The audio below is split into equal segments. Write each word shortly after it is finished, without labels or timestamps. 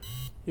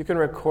You can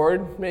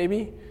record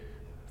maybe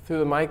through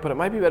the mic, but it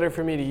might be better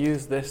for me to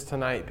use this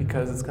tonight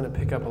because it's going to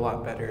pick up a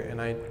lot better, and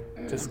I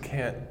just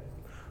can't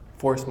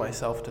force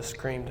myself to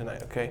scream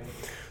tonight, okay?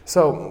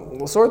 So,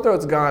 sore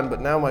throat's gone, but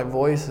now my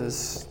voice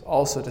is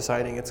also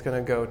deciding it's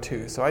going to go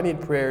too. So I need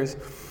prayers.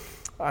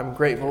 I'm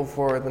grateful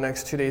for the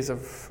next 2 days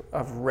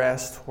of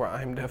rest, where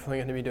I'm definitely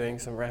going to be doing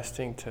some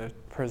resting to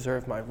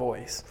preserve my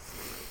voice.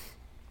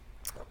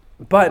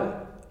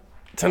 But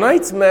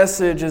tonight's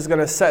message is going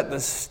to set the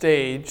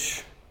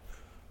stage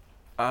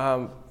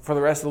for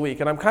the rest of the week.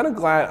 And I'm kind of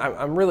glad,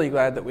 I'm really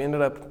glad that we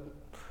ended up,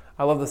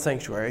 I love the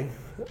sanctuary,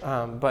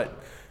 but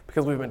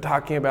because we've been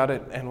talking about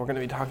it and we're going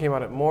to be talking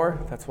about it more,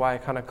 that's why I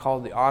kind of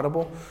called the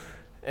audible.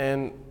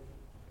 And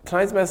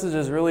tonight's message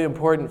is really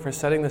important for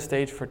setting the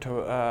stage for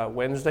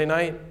Wednesday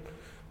night,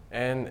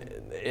 and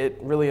it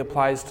really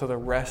applies to the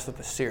rest of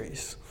the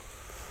series.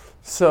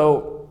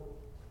 So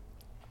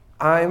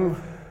I'm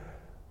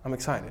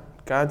excited.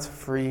 God's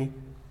free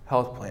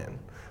health plan.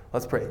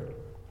 Let's pray.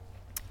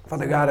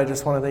 Father God, I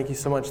just want to thank you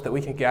so much that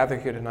we can gather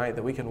here tonight,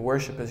 that we can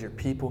worship as your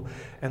people,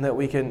 and that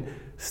we can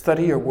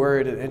study your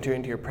word and enter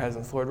into your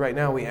presence. Lord, right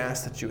now we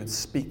ask that you would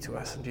speak to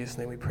us. In Jesus'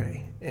 name we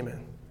pray.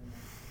 Amen.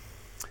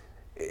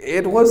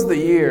 It was the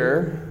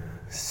year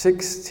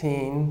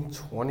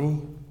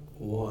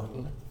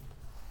 1621.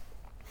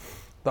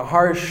 The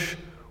harsh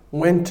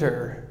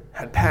winter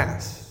had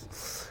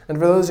passed. And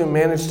for those who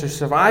managed to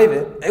survive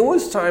it, it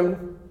was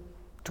time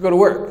to go to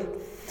work.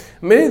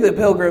 Many of the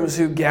pilgrims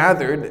who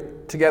gathered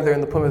together in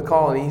the Plymouth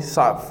colony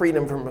sought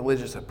freedom from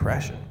religious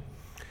oppression.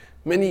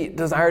 Many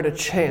desired a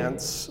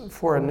chance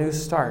for a new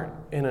start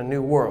in a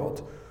new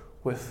world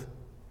with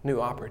new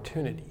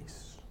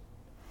opportunities.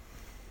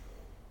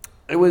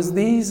 It was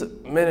these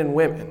men and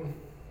women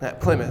at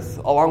Plymouth,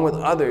 along with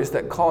others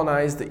that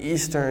colonized the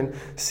eastern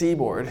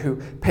seaboard, who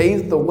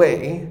paved the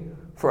way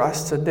for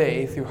us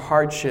today through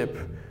hardship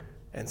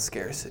and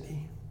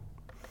scarcity.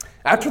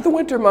 After the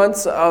winter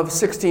months of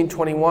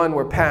 1621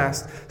 were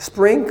past,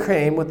 spring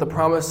came with the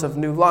promise of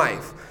new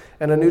life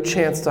and a new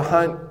chance to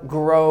hunt,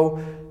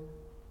 grow,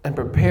 and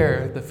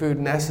prepare the food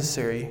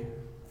necessary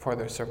for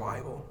their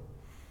survival.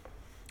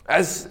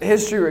 As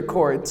history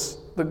records,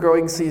 the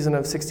growing season of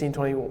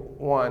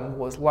 1621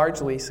 was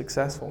largely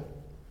successful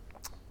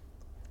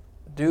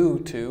due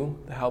to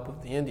the help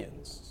of the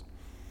Indians.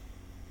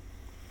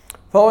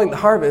 Following the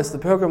harvest, the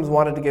pilgrims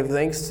wanted to give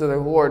thanks to their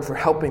Lord for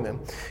helping them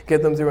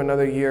get them through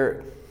another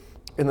year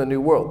in the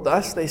New World.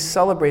 Thus, they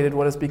celebrated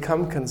what has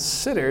become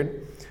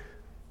considered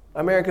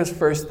America's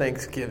first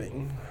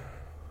Thanksgiving.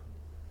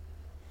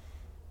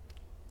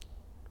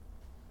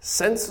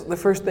 Since the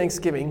first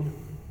Thanksgiving,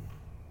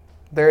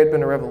 there had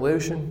been a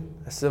revolution,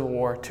 a civil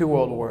war, 2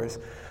 world wars,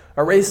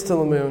 a race to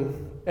the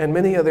moon, and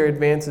many other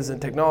advances in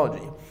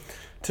technology.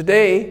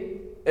 Today,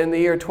 in the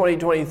year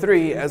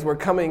 2023, as we're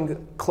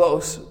coming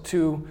close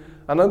to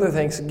another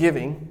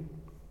Thanksgiving,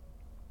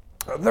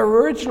 the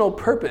original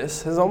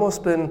purpose has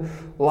almost been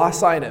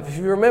lost sight of. If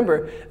you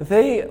remember,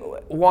 they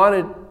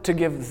wanted to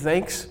give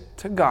thanks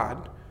to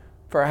God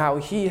for how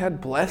He had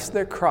blessed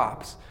their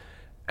crops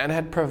and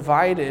had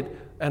provided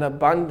an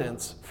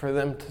abundance for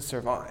them to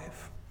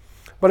survive.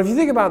 But if you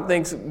think about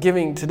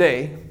Thanksgiving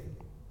today,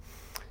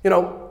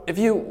 if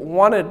you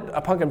wanted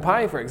a pumpkin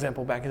pie, for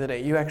example, back in the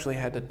day, you actually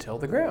had to till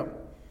the ground,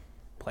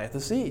 plant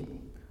the seed,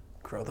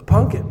 grow the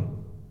pumpkin,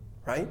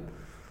 right?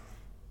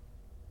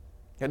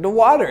 You had to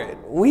water it,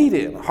 weed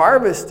it,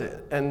 harvest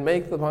it, and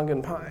make the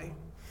pumpkin pie.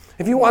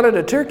 If you wanted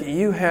a turkey,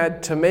 you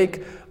had to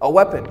make a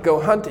weapon, go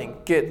hunting,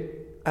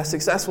 get a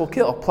successful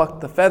kill, pluck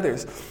the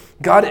feathers,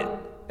 gut it,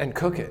 and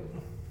cook it.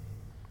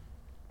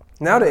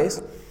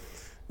 Nowadays,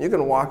 you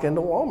can walk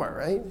into Walmart,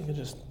 right? You can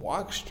just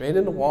walk straight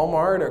into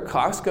Walmart or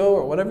Costco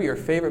or whatever your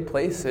favorite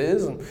place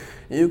is, and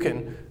you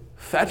can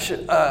fetch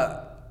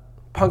a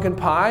pumpkin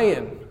pie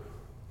and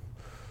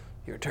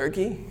your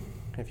turkey,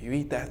 if you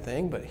eat that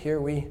thing. But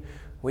here we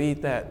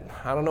eat that.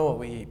 I don't know what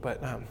we eat, but,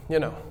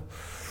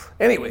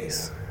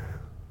 Anyways,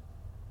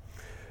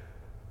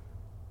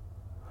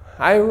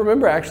 I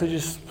remember actually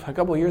just a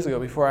couple of years ago,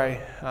 before I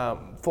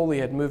fully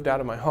had moved out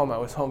of my home, I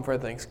was home for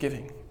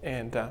Thanksgiving.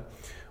 And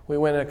we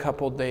went a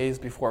couple days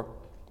before,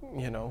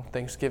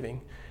 Thanksgiving.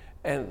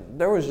 And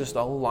there was just a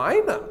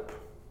lineup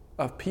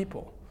of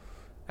people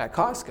at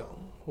Costco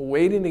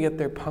waiting to get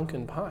their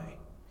pumpkin pie.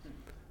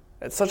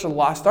 It's such a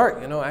lost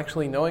art,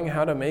 actually knowing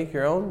how to make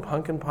your own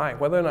pumpkin pie.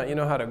 Whether or not you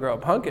know how to grow a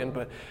pumpkin,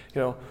 but,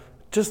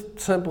 just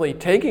simply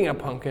taking a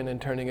pumpkin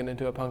and turning it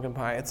into a pumpkin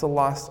pie, it's a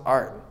lost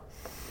art.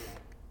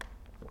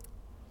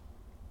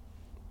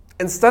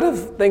 Instead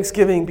of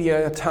Thanksgiving being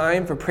a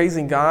time for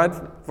praising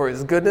God for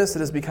His goodness, it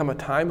has become a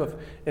time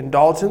of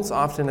indulgence,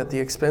 often at the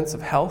expense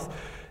of health.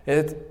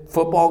 It's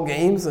football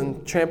games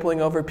and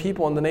trampling over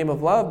people in the name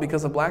of love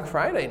because of Black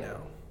Friday now.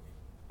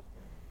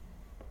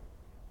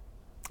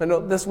 I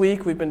know this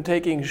week we've been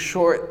taking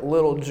short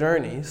little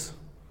journeys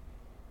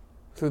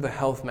through the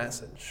health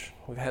message.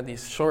 We've had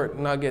these short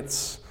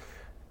nuggets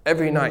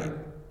every night,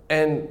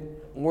 and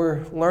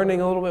we're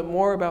learning a little bit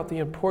more about the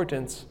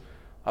importance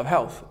of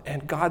health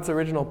and God's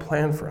original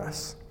plan for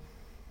us.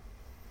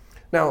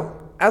 Now,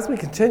 as we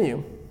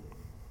continue,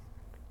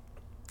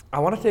 I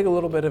want to take a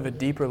little bit of a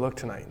deeper look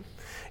tonight.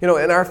 In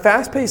our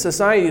fast-paced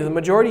society, the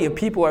majority of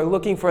people are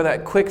looking for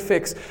that quick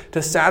fix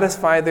to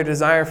satisfy their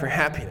desire for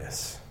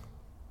happiness.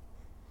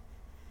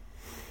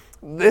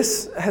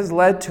 This has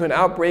led to an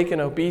outbreak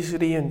in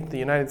obesity in the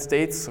United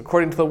States.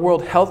 According to the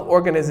World Health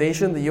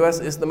Organization, the U.S.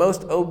 is the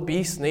most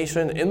obese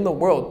nation in the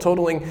world,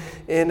 totaling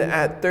in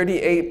at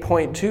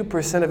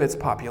 38.2% of its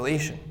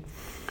population.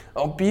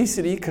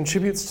 Obesity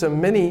contributes to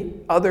many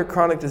other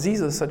chronic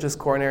diseases such as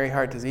coronary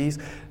heart disease,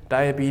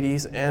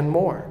 diabetes, and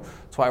more.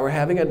 That's why we're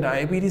having a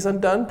Diabetes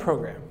Undone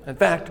program. In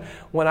fact,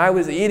 when I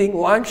was eating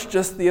lunch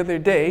just the other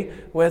day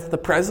with the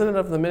president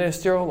of the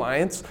Ministerial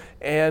Alliance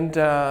and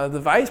the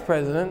vice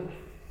president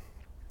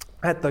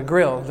at the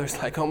grill, there's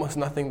like almost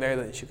nothing there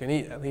that you can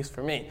eat, at least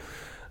for me.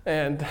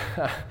 And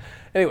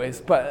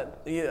anyways,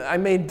 but I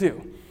made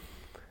do.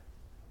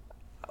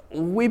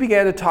 We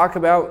began to talk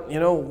about,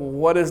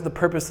 what is the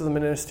purpose of the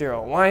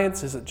Ministerial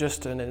Alliance? Is it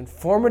just an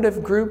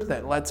informative group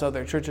that lets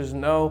other churches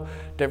know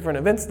different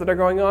events that are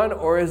going on?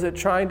 Or is it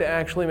trying to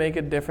actually make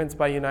a difference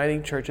by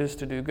uniting churches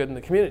to do good in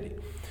the community?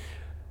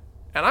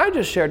 And I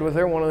just shared with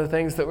her one of the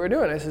things that we're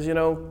doing. I says,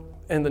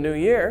 in the new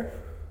year,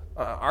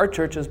 our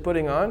church is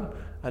putting on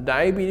a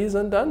Diabetes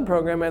Undone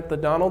program at the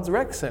Donald's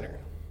Rec Center.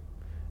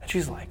 And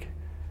she's like,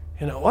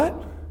 you know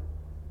what?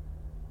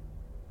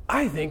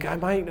 I think I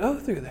might go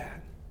through that.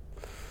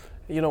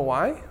 You know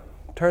why?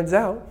 Turns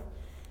out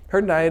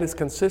her diet is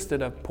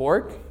consisted of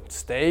pork,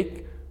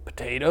 steak,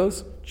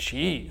 potatoes,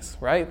 cheese,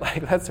 right?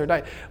 Like that's her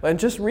diet. And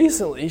just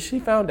recently she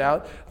found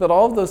out that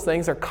all of those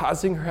things are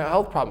causing her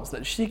health problems,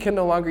 that she can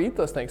no longer eat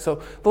those things.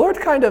 So the Lord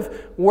kind of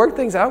worked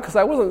things out because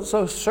I wasn't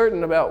so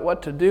certain about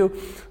what to do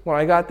when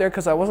I got there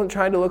because I wasn't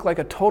trying to look like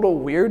a total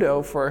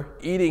weirdo for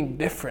eating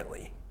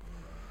differently.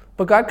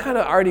 But God kind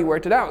of already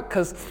worked it out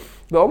because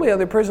the only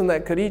other person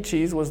that could eat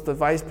cheese was the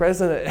vice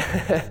president,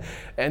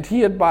 and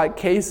he had bought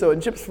queso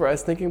and chips for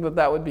us thinking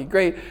that would be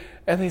great.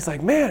 And he's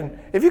like, man,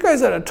 if you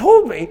guys had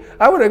told me,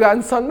 I would have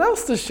gotten something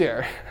else to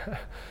share.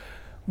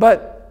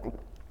 But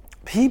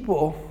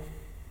people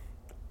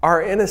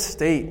are in a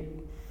state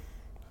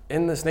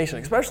in this nation,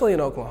 especially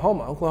in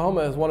Oklahoma.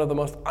 Oklahoma is one of the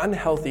most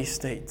unhealthy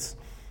states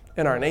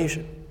in our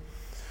nation.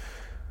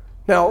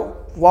 Now,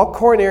 while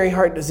coronary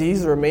heart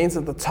disease remains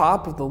at the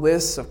top of the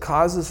list of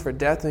causes for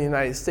death in the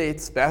United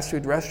States, fast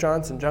food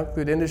restaurants and junk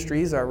food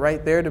industries are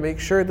right there to make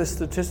sure the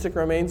statistic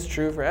remains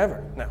true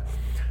forever. Now,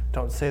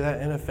 don't say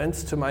that in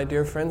offense to my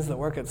dear friends that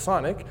work at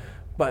Sonic,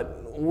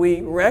 but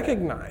we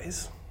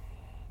recognize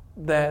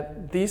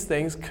that these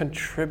things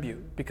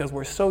contribute because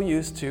we're so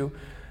used to,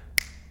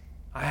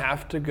 I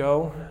have to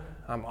go,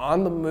 I'm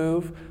on the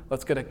move,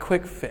 let's get a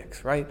quick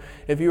fix, right?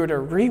 If you were to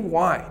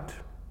rewind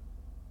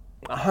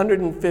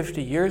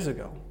 150 years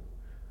ago,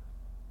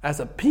 as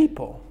a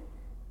people,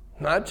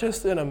 not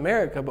just in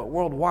America, but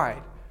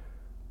worldwide,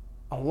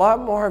 a lot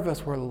more of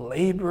us were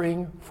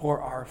laboring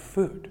for our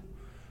food.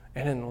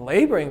 And in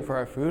laboring for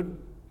our food,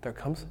 there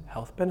comes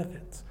health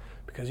benefits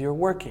because you're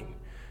working.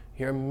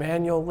 You're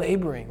manual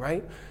laboring,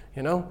 right?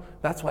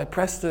 That's why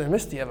Preston and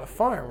Misty have a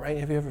farm, right?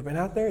 Have you ever been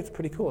out there? It's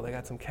pretty cool. They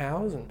got some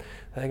cows and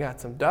they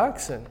got some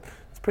ducks and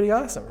it's pretty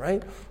awesome,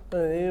 right?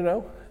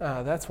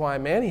 That's why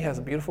Manny has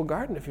a beautiful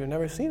garden. If you've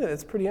never seen it,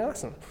 it's pretty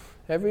awesome.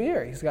 Every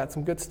year, he's got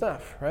some good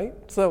stuff, right?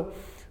 So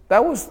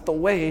that was the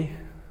way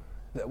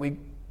that we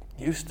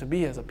used to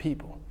be as a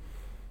people.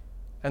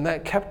 And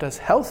that kept us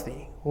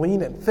healthy,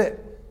 lean, and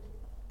fit.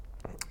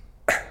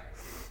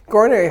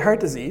 Coronary heart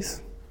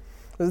disease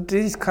is a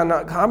disease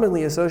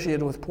commonly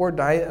associated with poor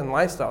diet and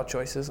lifestyle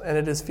choices, and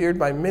it is feared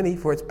by many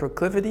for its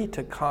proclivity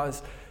to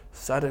cause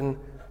sudden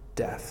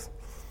death.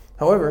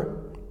 However,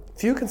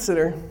 few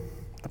consider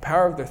the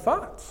power of their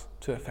thoughts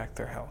to affect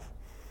their health.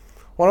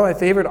 One of my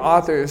favorite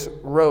authors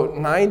wrote,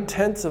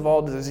 9/10 of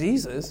all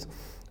diseases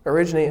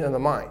originate in the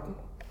mind.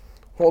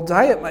 While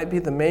diet might be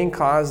the main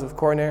cause of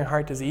coronary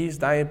heart disease,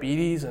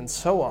 diabetes, and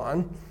so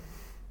on,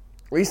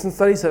 recent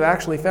studies have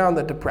actually found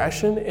that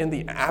depression in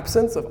the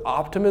absence of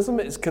optimism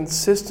is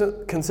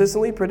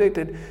consistently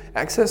predicted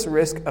excess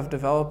risk of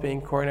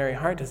developing coronary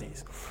heart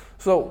disease.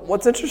 So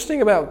what's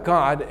interesting about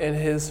God and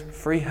his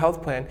free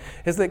health plan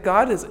is that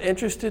God is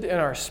interested in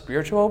our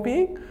spiritual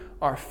well-being,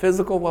 our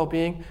physical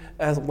well-being,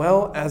 as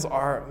well as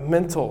our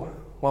mental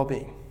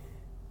well-being.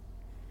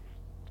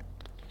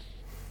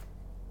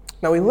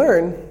 Now we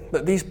learn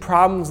that these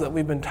problems that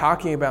we've been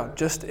talking about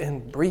just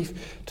in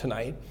brief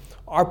tonight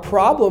are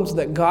problems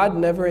that God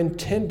never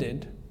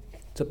intended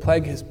to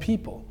plague his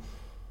people.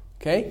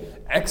 Okay?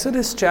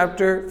 Exodus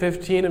chapter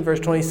 15 and verse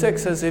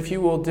 26 says, if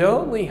you will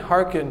diligently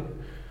hearken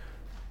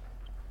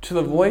to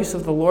the voice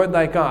of the Lord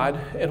thy God,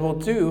 and will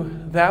do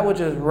that which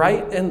is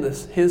right in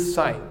his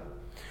sight,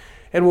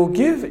 and will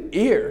give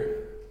ear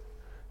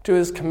to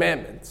his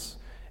commandments,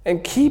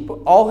 and keep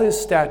all his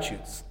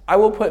statutes, I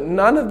will put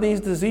none of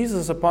these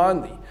diseases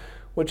upon thee,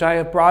 which I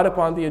have brought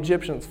upon the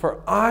Egyptians,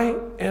 for I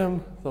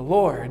am the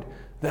Lord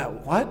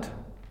that what?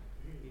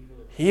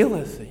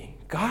 Healeth thee.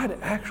 God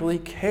actually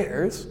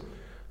cares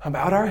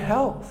about our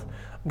health.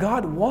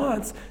 God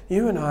wants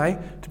you and I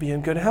to be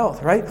in good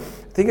health, right?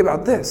 Think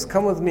about this.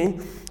 Come with me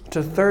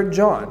to 3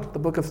 John, the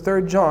book of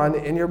 3 John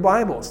in your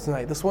Bibles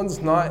tonight. This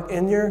one's not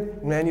in your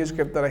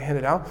manuscript that I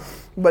handed out,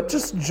 but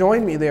just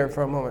join me there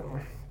for a moment.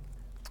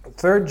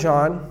 3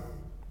 John.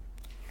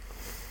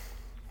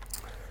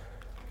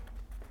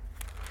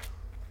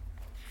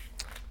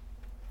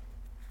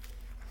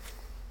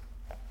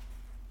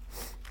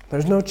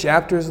 There's no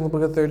chapters in the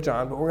book of 3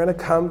 John, but we're going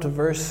to come to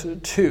verse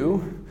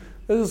 2.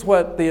 This is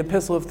what the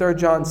epistle of 3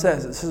 John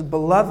says. It says,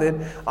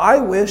 "Beloved, I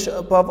wish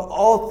above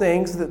all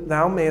things that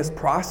thou mayest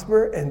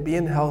prosper and be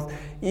in health,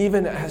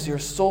 even as your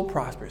soul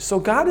prospers." So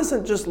God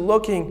isn't just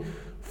looking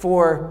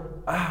for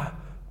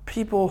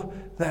people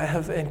that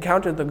have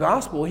encountered the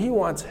gospel. He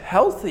wants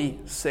healthy,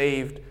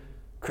 saved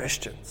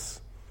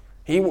Christians.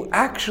 He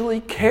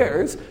actually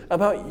cares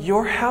about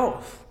your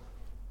health.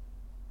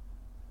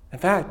 In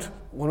fact,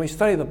 when we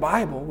study the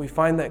Bible, we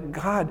find that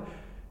God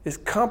is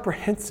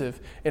comprehensive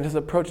in his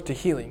approach to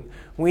healing.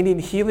 We need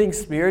healing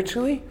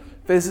spiritually,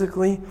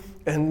 physically,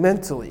 and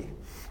mentally.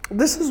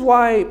 This is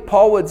why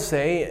Paul would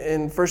say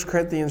in 1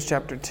 Corinthians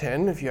chapter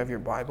 10, if you have your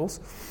Bibles,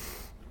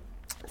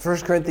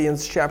 1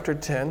 Corinthians chapter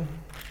 10,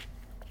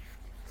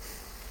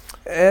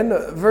 and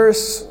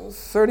verse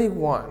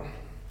 31,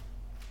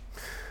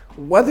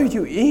 "Whether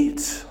you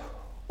eat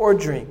or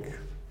drink,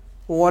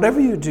 whatever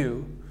you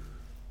do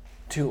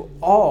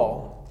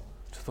all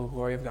to the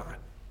glory of God."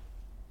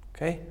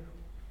 Okay?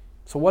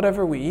 So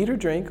whatever we eat or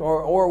drink,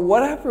 or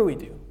whatever we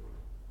do,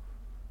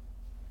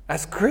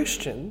 as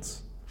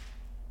Christians,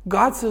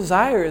 God's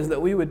desire is that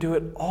we would do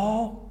it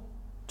all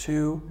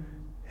to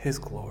his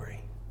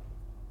glory.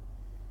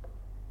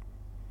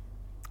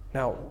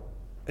 Now,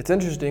 it's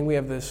interesting, we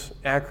have this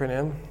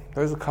acronym.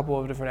 There's a couple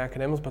of different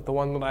acronyms, but the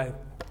one that I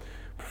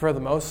prefer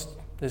the most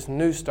is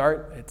New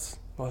Start. It's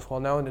most well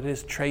known. It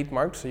is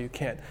trademarked, so you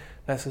can't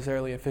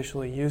necessarily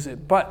officially use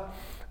it. But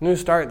New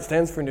Start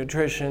stands for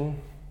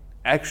nutrition,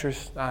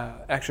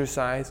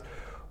 exercise,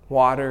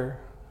 water,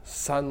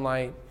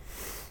 sunlight,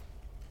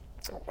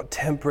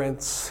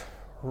 temperance,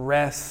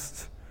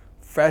 rest,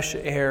 fresh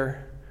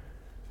air,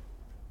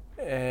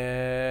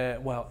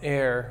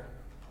 air,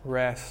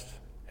 rest,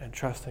 and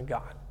trust in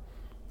God.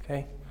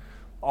 Okay?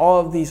 All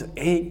of these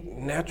 8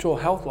 natural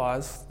health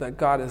laws that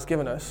God has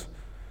given us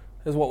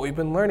is what we've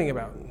been learning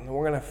about. And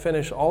we're going to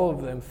finish all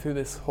of them through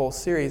this whole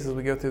series as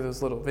we go through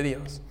those little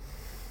videos.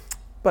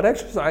 But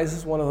exercise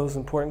is one of those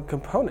important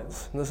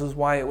components. And this is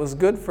why it was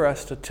good for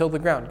us to till the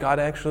ground. God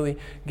actually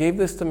gave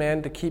this to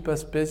man to keep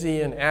us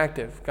busy and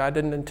active. God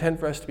didn't intend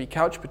for us to be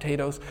couch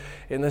potatoes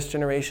in this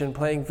generation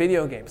playing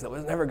video games. That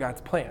was never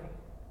God's plan.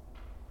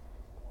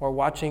 Or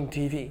watching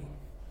TV.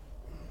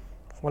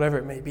 Whatever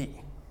it may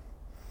be.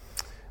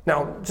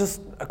 Now,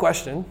 just a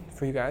question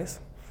for you guys.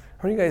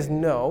 How many of you guys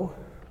know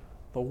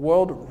the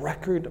world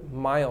record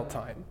mile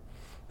time?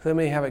 Does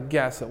anybody have a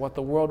guess at what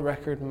the world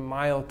record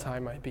mile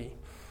time might be?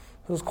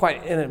 This was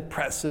quite an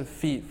impressive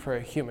feat for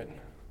a human.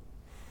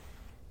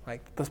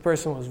 Like, this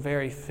person was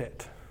very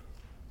fit.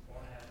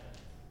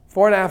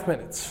 4.5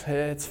 minutes.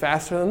 It's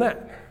faster than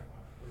that.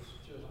 It's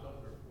just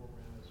under 4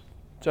 minutes.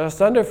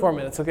 Just under 4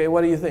 minutes. Okay,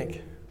 what do you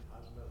think?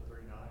 That's about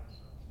 390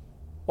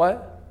 something.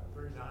 What?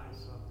 390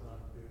 something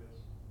like this.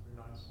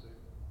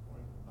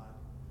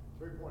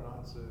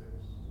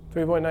 396.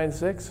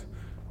 3.96?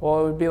 Well,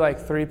 it would be like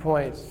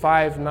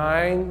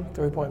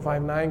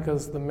 3.59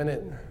 because the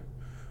minute,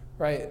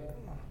 right?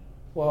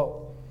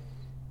 Well,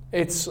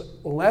 it's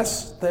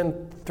less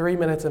than 3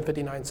 minutes and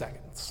 59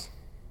 seconds.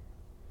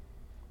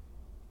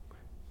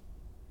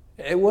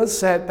 It was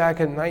set back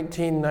in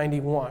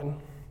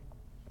 1991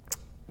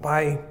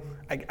 by,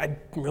 I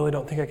really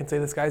don't think I can say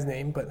this guy's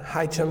name, but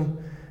Haitham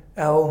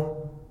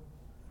El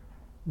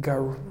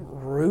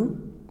Garout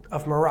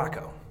of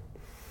Morocco.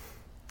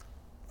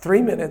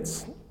 3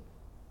 minutes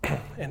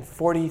and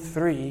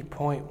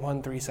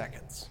 43.13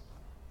 seconds.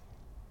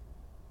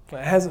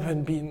 It hasn't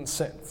been beaten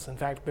since. In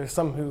fact, there's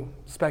some who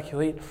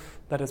speculate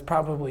that it's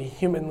probably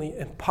humanly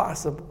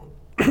impossible.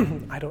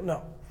 I don't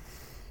know.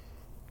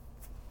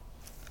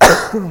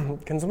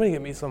 Can somebody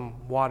get me some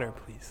water,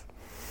 please?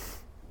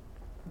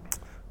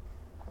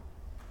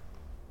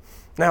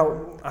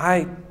 Now,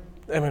 I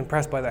am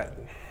impressed by that.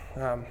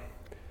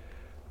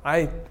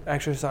 I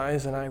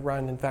exercise and I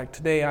run. In fact,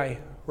 today I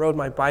rode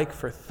my bike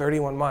for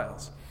 31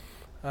 miles.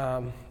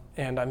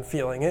 And I'm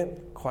feeling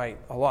it quite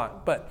a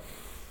lot. But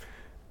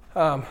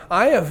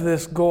I have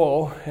this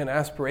goal and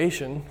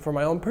aspiration for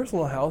my own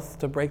personal health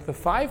to break the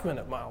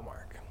 5-minute mile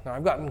mark. Now,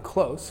 I've gotten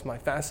close. My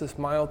fastest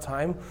mile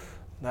time,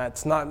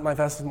 that's not my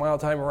fastest mile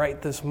time right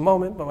this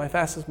moment, but my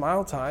fastest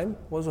mile time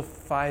was a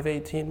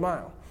 5:18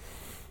 mile.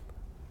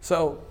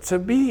 So to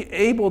be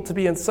able to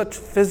be in such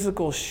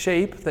physical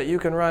shape that you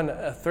can run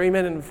a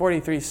 3-minute and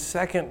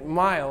 43-second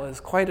mile is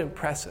quite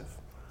impressive.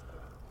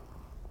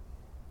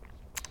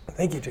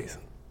 Thank you, Jason.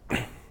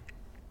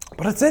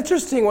 But it's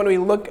interesting when we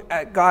look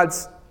at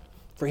God's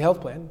free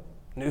health plan: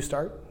 New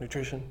Start,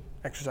 nutrition,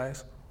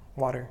 exercise,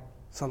 water,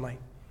 sunlight,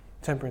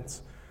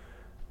 temperance,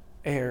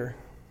 air,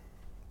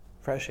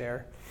 fresh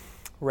air,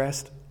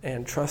 rest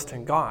and trust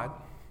in God,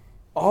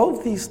 all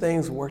of these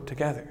things work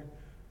together.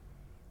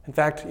 In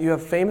fact, you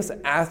have famous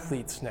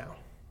athletes now,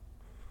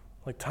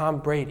 like Tom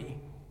Brady,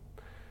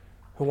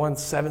 who won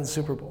 7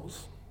 Super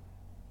Bowls.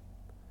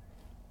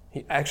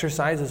 He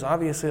exercises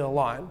obviously a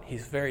lot.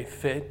 He's very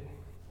fit.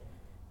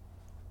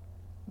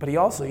 But he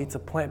also eats a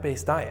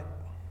plant-based diet,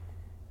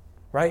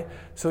 right?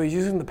 So he's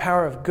using the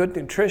power of good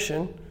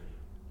nutrition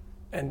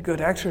and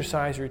good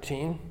exercise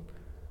routine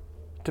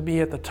to be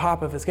at the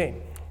top of his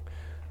game.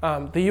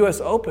 The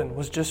U.S. Open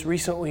was just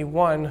recently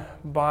won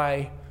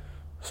by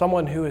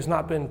someone who has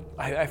not been,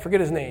 I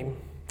forget his name.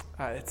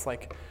 It's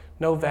like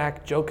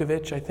Novak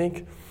Djokovic, I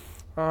think,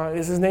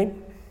 is his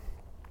name.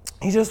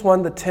 He just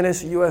won the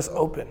tennis U.S.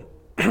 Open.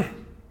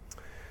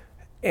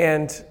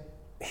 And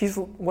he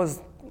was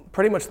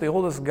pretty much the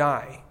oldest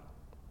guy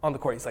on the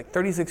court. He's like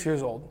 36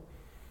 years old.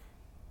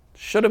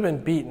 Should have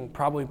been beaten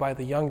probably by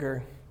the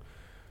younger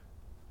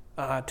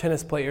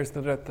tennis players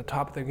that are at the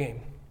top of their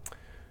game.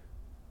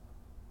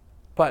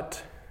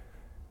 But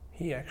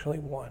he actually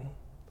won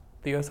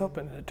the U.S.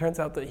 Open. And it turns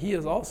out that he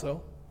is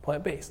also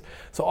plant-based.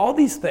 So all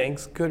these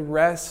things, good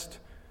rest,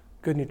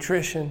 good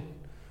nutrition,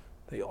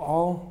 they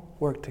all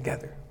work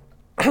together.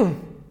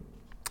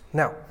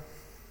 Now,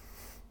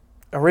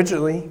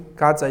 originally,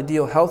 God's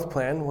ideal health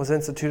plan was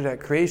instituted at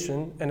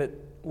creation, and it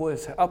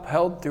was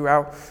upheld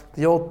throughout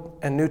the Old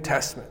and New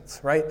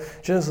Testaments, right?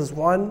 Genesis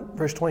 1,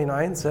 verse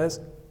 29 says,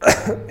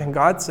 "And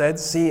God said,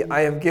 See,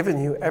 I have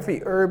given you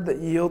every herb that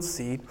yields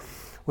seed,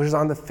 which is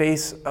on the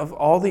face of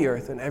all the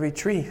earth, and every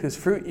tree whose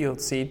fruit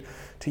yields seed.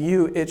 To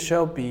you it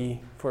shall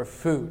be for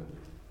food."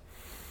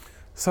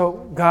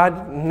 So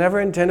God never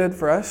intended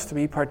for us to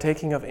be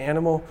partaking of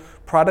animal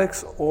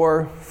products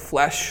or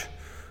flesh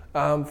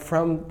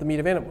from the meat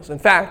of animals. In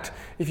fact,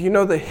 if you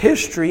know the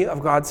history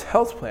of God's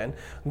health plan,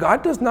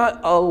 God does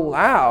not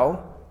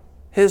allow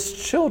his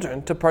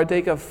children to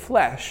partake of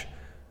flesh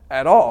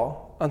at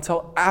all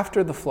until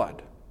after the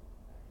flood.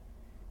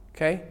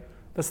 Okay?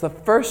 That's the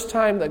first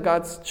time that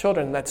God's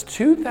children, that's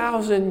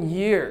 2,000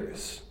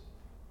 years,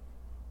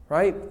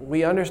 right?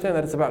 We understand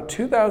that it's about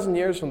 2,000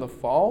 years from the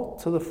fall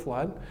to the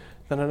flood,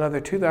 then another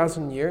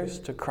 2,000 years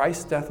to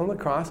Christ's death on the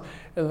cross,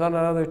 and then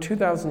another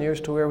 2,000 years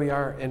to where we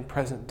are in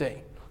present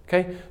day.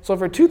 Okay? So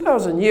for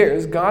 2,000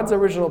 years, God's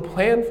original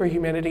plan for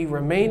humanity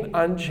remained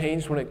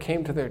unchanged when it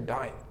came to their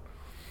diet.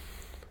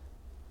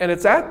 And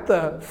it's at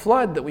the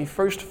flood that we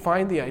first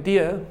find the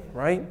idea,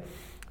 right?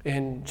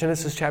 In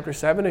Genesis chapter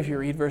 7, if you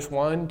read verse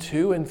 1,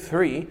 2, and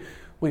 3,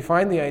 we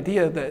find the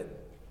idea that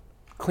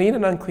clean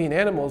and unclean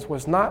animals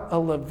was not a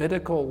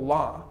Levitical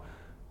law.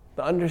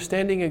 The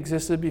understanding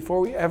existed before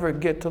we ever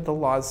get to the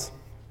laws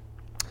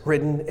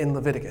written in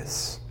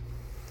Leviticus.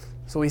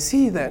 So we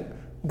see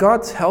that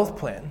God's health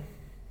plan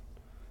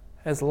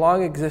has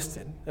long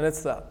existed, and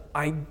it's the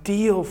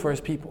ideal for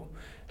his people.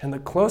 And the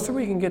closer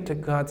we can get to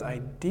God's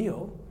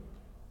ideal,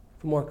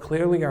 the more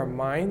clearly our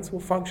minds will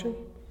function,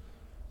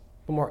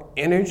 the more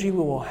energy we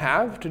will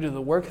have to do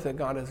the work that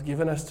God has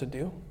given us to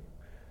do,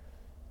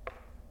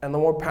 and the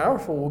more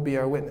powerful will be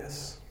our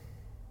witness.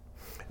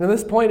 Now,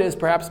 this point is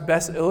perhaps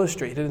best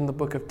illustrated in the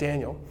book of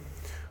Daniel,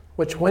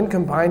 which, when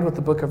combined with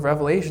the book of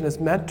Revelation, is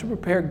meant to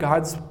prepare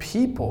God's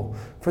people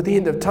for the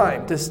end of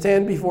time, to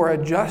stand before a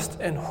just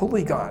and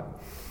holy God.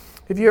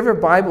 If you have your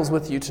Bibles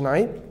with you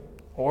tonight,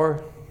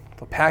 or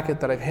the packet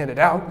that I've handed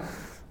out,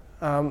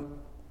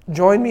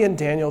 join me in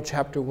Daniel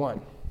chapter 1.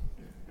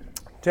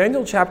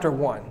 Daniel chapter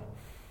 1.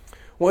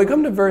 When we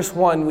come to verse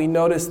 1, we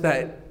notice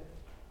that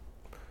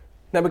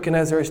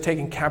Nebuchadnezzar is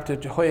taking captive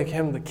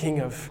Jehoiakim, the king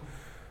of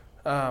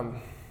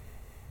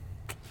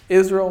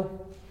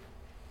Israel,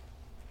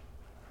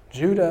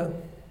 Judah.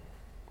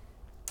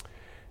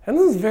 And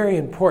this is a very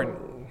important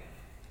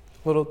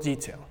little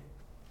detail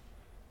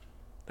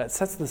that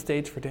sets the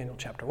stage for Daniel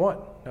chapter 1.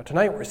 Now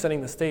tonight we're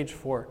setting the stage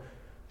for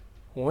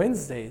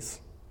Wednesday's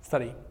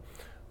study.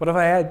 But if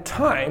I had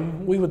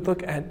time, we would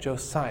look at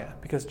Josiah,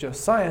 because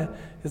Josiah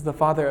is the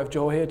father of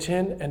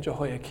Jehoiachin and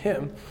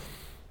Jehoiakim.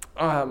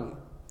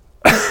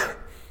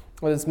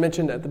 What is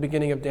mentioned at the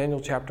beginning of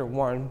Daniel chapter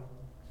 1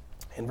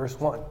 in verse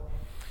 1.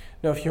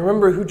 Now, if you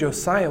remember who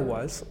Josiah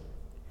was,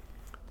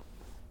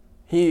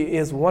 he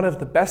is one of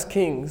the best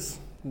kings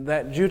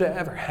that Judah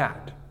ever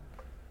had.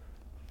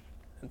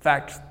 In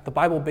fact, the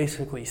Bible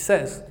basically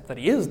says that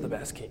he is the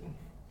best king.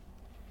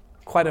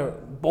 Quite a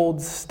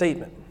bold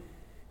statement.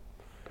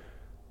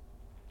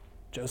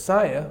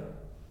 Josiah,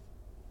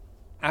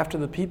 after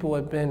the people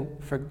had been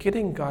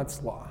forgetting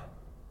God's law,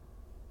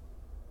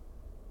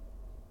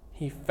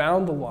 he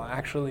found the law.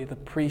 Actually, the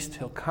priest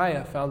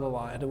Hilkiah found the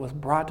law, and it was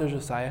brought to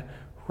Josiah,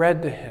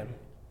 read to him.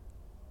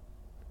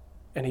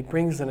 And he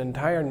brings an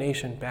entire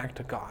nation back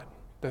to God.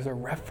 There's a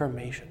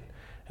reformation.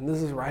 And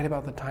this is right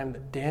about the time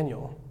that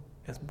Daniel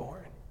is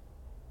born.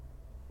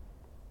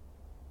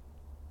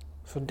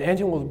 So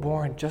Daniel was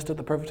born just at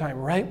the perfect time,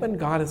 right when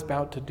God is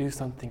about to do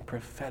something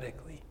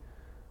prophetically.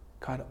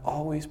 God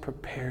always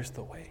prepares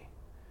the way.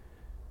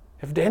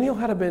 If Daniel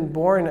had been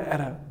born at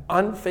an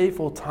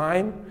unfaithful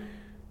time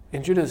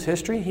in Judah's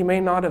history, he may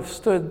not have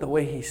stood the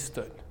way he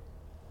stood.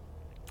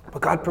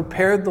 But God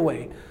prepared the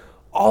way.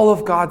 All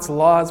of God's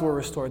laws were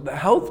restored. The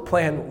health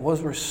plan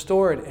was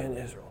restored in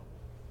Israel.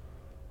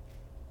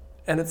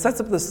 And it sets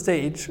up the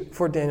stage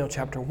for Daniel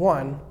chapter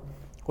 1,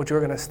 which we're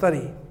going to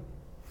study.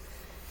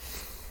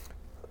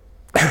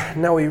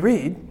 Now we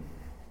read,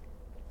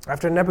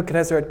 after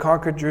Nebuchadnezzar had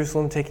conquered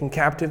Jerusalem, taking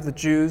captive the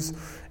Jews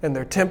and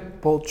their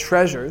temple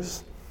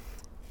treasures,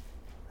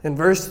 in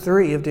verse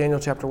 3 of Daniel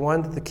chapter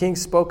 1, the king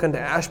spoke unto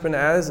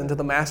Ashpenaz and to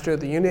the master of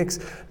the eunuchs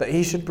that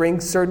he should bring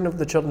certain of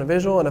the children of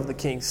Israel and of the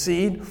king's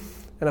seed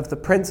and of the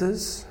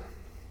princes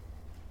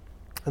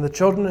and the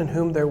children in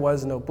whom there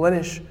was no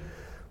blemish,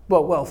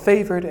 but well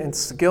favored and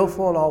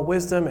skillful in all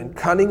wisdom and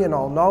cunning in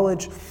all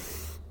knowledge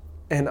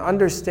and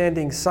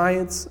understanding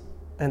science,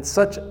 and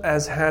such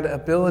as had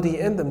ability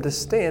in them to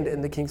stand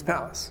in the king's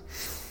palace,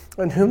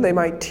 and whom they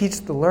might teach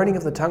the learning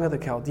of the tongue of the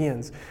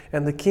Chaldeans.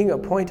 And the king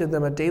appointed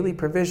them a daily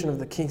provision of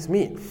the king's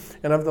meat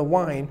and of the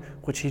wine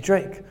which he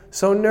drank,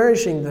 so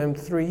nourishing them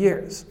 3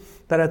 years,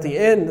 that at the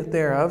end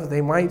thereof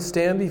they might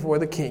stand before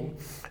the king.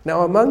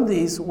 Now among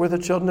these were the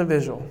children of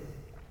Israel,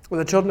 were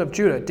the children of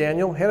Judah,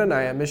 Daniel,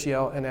 Hananiah,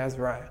 Mishael, and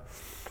Azariah.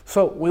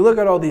 So we look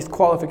at all these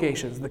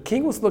qualifications. The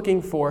king was looking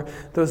for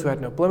those who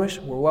had no blemish,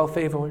 were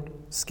well-favored,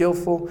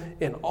 skillful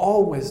in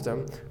all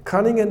wisdom,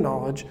 cunning in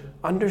knowledge,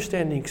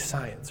 understanding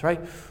science,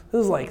 right?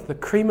 This is like the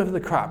cream of the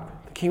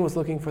crop. The king was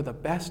looking for the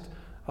best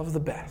of the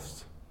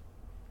best.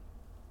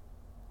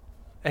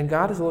 And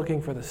God is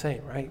looking for the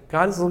same, right?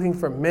 God is looking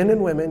for men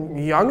and women,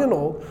 young and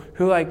old,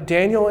 who, like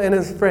Daniel and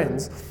his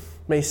friends,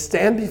 may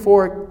stand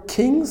before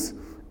kings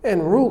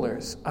and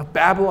rulers of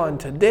Babylon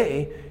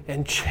today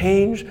and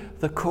change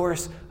the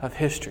course of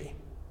history.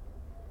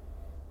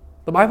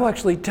 The Bible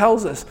actually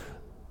tells us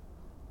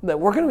that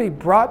we're going to be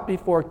brought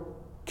before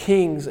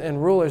kings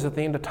and rulers at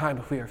the end of time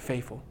if we are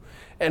faithful.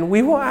 And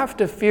we won't have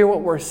to fear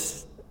what we're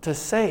to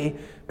say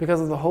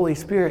because of the Holy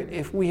Spirit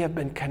if we have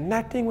been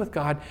connecting with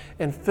God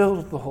and filled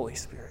with the Holy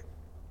Spirit.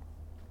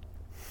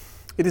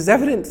 It is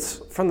evidence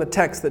from the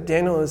text that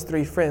Daniel and his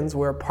 3 friends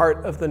were a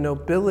part of the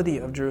nobility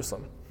of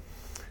Jerusalem.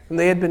 And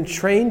they had been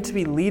trained to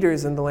be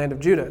leaders in the land of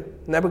Judah.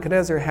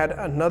 Nebuchadnezzar had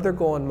another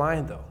goal in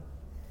mind, though.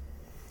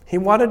 He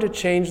wanted to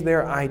change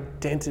their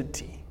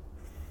identity.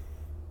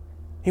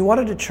 He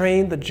wanted to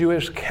train the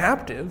Jewish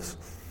captives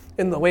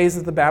in the ways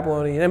of the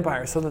Babylonian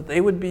Empire so that they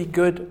would be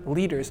good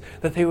leaders,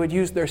 that they would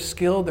use their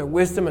skill, their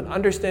wisdom, and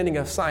understanding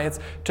of science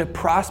to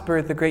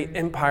prosper the great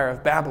empire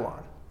of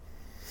Babylon.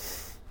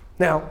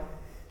 Now,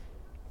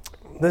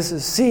 this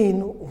is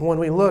seen when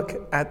we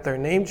look at their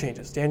name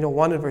changes. Daniel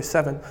 1 and verse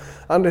 7.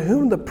 Unto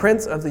whom the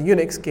prince of the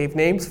eunuchs gave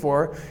names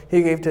for,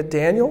 he gave to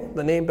Daniel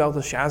the name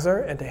Belteshazzar,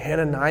 and to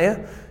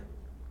Hananiah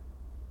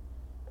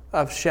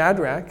of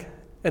Shadrach,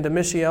 and to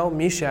Mishael,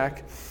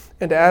 Meshach,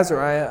 and to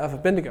Azariah of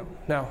Abednego.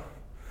 Now,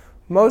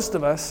 most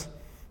of us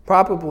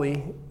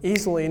probably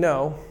easily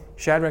know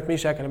Shadrach,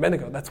 Meshach, and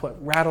Abednego. That's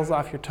what rattles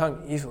off your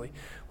tongue easily.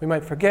 We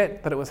might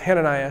forget that it was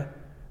Hananiah,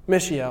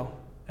 Mishael,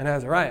 and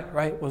Azariah,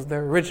 right? Was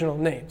their original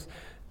names.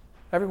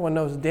 Everyone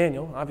knows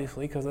Daniel,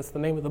 obviously, because that's the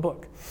name of the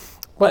book.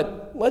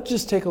 But let's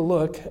just take a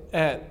look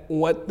at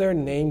what their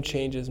name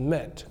changes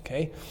meant,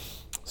 okay?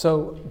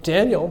 So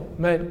Daniel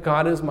meant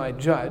God is my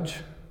judge.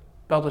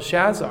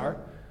 Belteshazzar,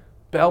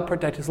 Bel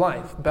protect his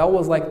life. Bel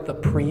was like the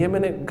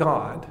preeminent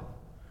god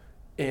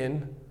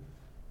in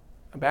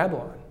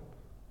Babylon.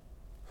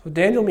 So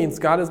Daniel means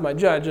God is my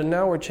judge, and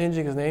now we're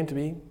changing his name to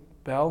be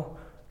Bel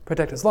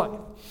protect his life.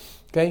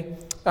 Okay?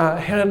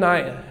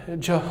 Hananiah,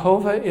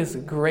 Jehovah is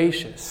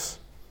gracious.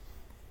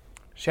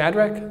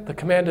 Shadrach, the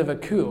command of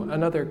Aku,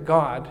 another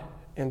god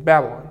in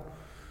Babylon.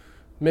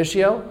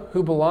 Mishael,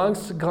 who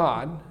belongs to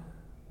God.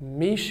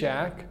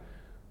 Meshach,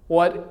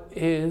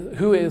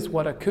 who is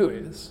what Aku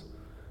is.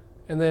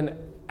 And then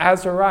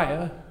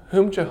Azariah,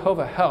 whom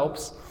Jehovah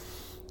helps.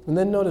 And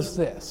then notice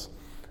this.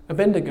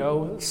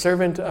 Abednego,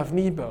 servant of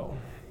Nebo,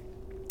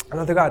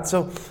 another god.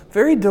 So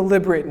very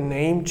deliberate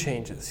name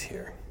changes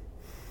here.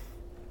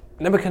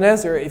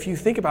 Nebuchadnezzar, if you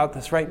think about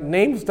this, right,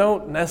 names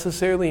don't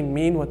necessarily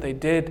mean what they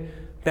did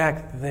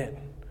back then.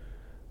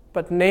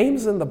 But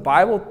names in the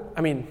Bible,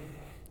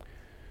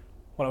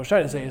 what I was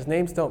trying to say is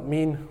names don't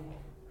mean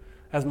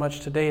as much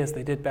today as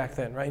they did back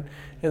then, right?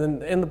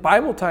 And in the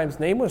Bible times,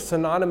 name was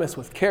synonymous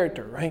with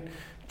character, right?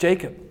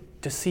 Jacob,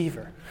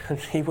 deceiver.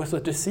 He was a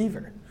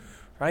deceiver,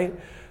 right?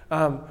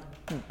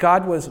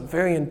 God was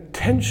very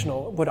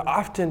intentional, would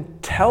often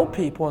tell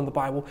people in the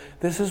Bible,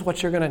 this is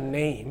what you're going to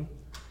name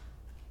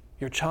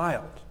your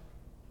child.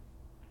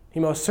 He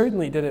most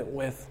certainly did it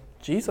with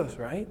Jesus,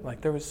 right?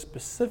 Like there was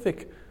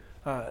specific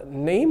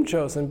name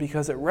chosen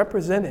because it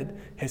represented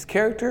his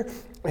character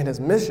and his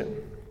mission.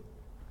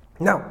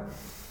 Now,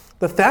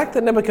 the fact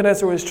that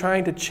Nebuchadnezzar was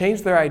trying to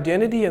change their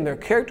identity and their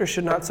character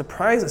should not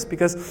surprise us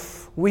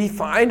because we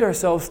find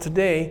ourselves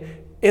today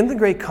in the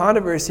great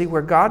controversy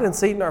where God and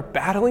Satan are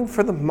battling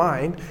for the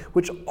mind,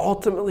 which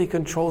ultimately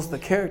controls the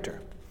character.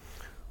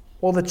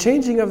 While the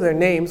changing of their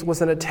names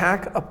was an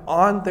attack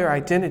upon their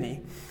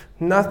identity,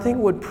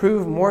 nothing would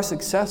prove more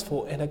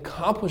successful in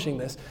accomplishing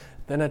this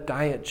than a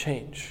diet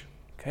change.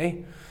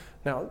 Okay?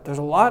 Now, there's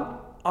a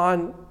lot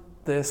on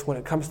this when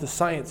it comes to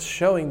science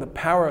showing the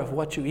power of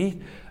what you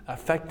eat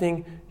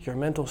affecting your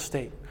mental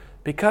state.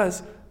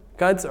 Because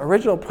God's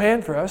original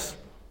plan for us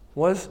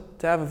was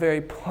to have a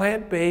very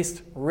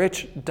plant-based,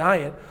 rich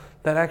diet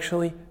that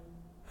actually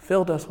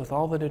filled us with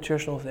all the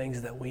nutritional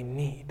things that we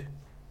need.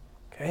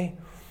 Okay?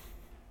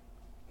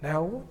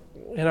 Now,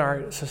 in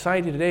our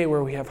society today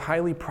where we have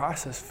highly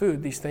processed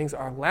food, these things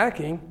are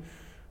lacking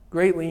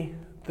greatly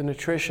the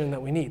nutrition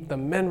that we need, the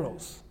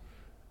minerals,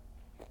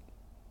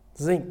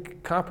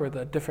 zinc, copper,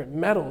 the different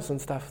metals and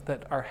stuff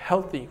that are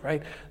healthy,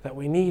 right, that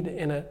we need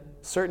in a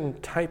certain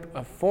type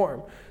of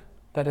form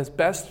that is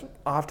best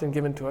often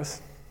given to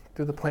us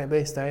through the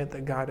plant-based diet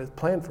that God has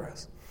planned for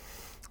us.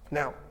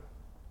 Now,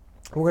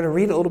 we're going to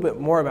read a little bit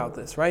more about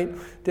this, right?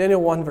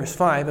 Daniel 1 verse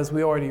 5, as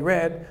we already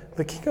read,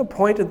 the king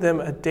appointed them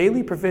a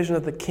daily provision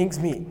of the king's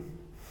meat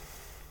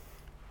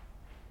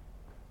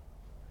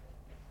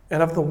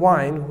and of the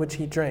wine which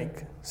he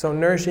drank, so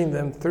nourishing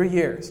them 3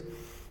 years,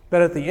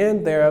 that at the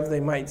end thereof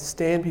they might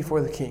stand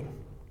before the king.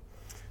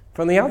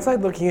 From the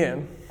outside looking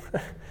in,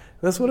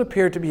 this would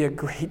appear to be a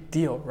great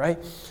deal, right?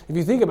 If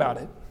you think about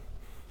it,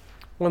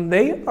 when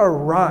they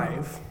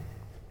arrive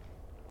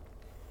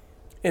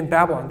in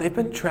Babylon, they've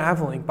been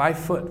traveling by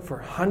foot for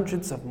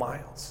hundreds of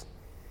miles.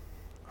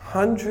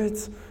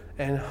 Hundreds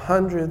and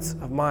hundreds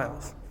of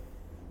miles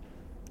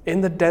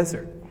in the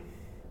desert.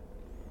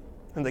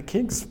 And the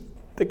king's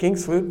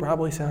food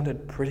probably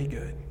sounded pretty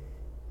good.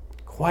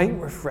 Quite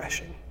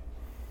refreshing.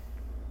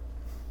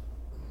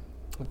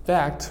 In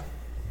fact,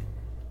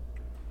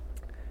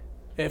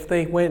 if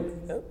they went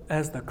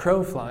as the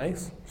crow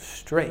flies,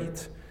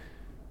 straight,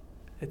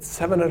 it's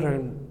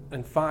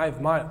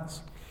 705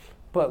 miles.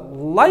 But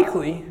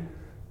likely,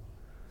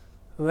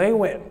 they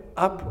went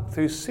up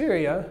through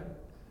Syria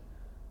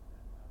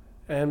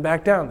and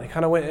back down. They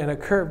kind of went in a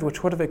curve,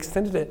 which would have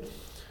extended it,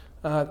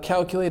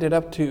 calculated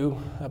up to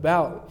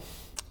about,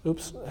 I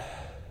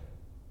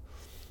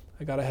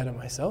got ahead of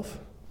myself.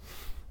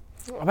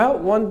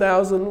 About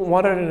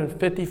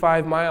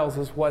 1,155 miles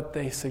is what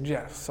they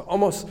suggest. So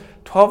almost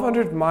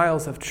 1,200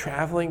 miles of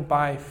traveling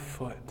by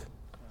foot.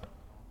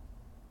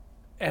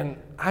 And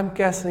I'm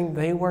guessing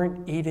they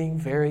weren't eating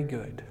very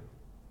good.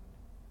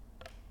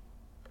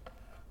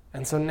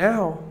 And so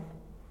now,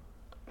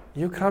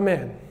 you come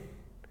in,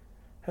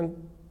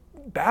 and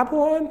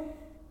Babylon,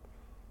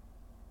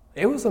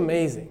 it was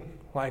amazing.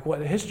 Like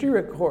what history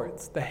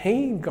records, the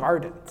Hanging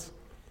Gardens,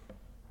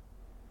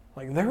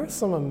 like there was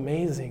some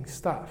amazing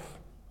stuff.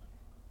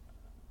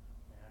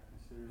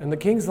 And the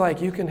king's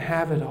like, you can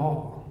have it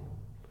all.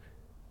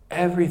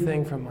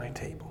 Everything from my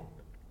table.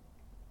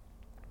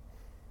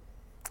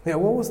 Yeah,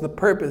 what was the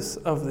purpose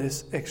of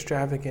this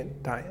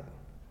extravagant diet?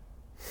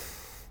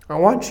 I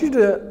want you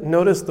to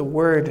notice the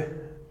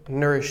word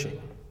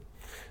nourishing.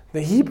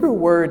 The Hebrew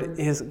word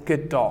is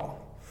gadol,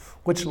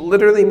 which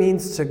literally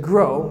means to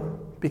grow,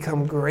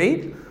 become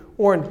great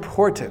or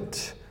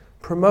important,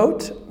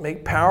 promote,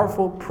 make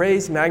powerful,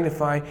 praise,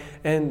 magnify,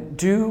 and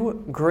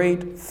do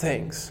great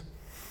things.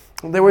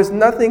 There was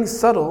nothing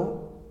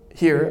subtle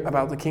here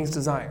about the king's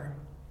desire.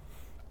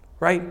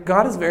 Right?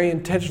 God is very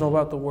intentional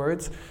about the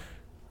words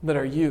that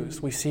are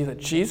used. We see that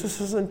Jesus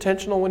is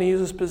intentional when he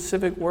uses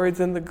specific words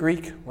in the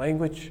Greek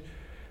language,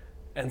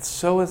 and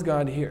so is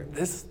God here.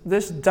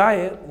 This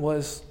diet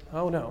was,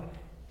 oh no.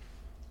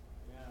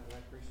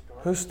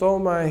 Who stole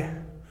my,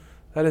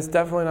 that is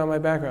definitely not my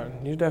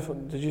background.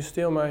 Did you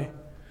steal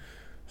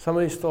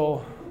somebody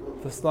stole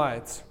the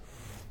slides,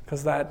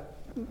 because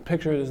that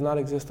picture does not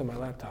exist on my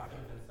laptop.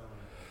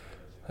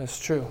 That's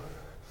true.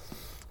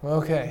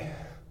 Okay.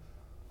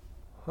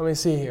 Let me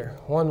see here.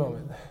 One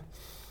moment.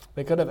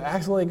 They could have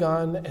accidentally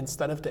gone,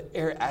 instead of to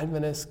Air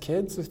Adventist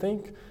Kids, I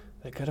think,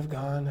 they could have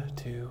gone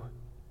to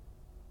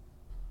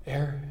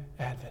Air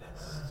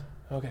Adventist.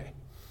 Okay.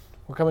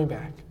 We're coming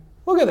back.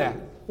 Look at that.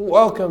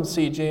 Welcome,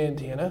 CJ and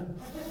Tiana.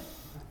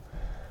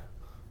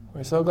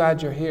 We're so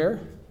glad you're here.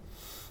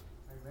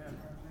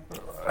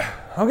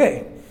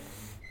 Okay.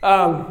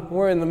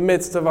 We're in the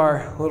midst of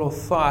our little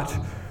thought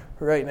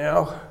right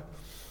now.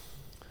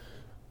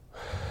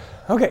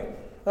 Okay.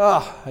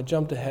 I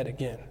jumped ahead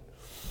again.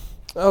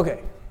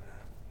 Okay.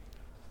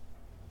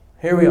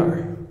 Here we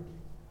are.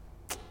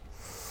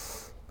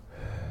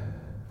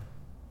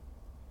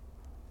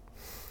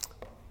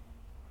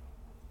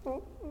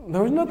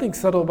 There was nothing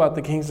subtle about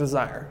the king's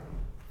desire.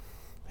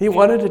 He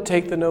wanted to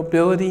take the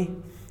nobility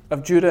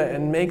of Judah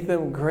and make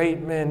them great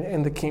men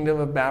in the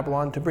kingdom of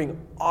Babylon to bring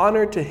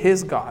honor to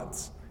his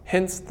gods.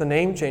 Hence the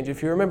name change.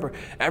 If you remember,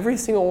 every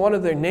single one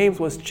of their names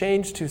was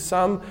changed to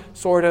some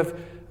sort of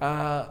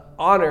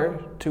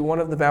honor to one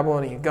of the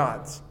Babylonian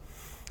gods.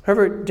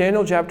 However,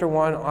 Daniel chapter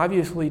 1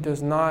 obviously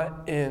does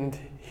not end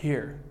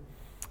here.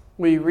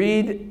 We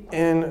read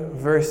in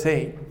verse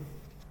 8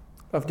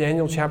 of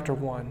Daniel chapter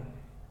 1,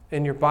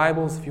 in your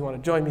Bibles, if you want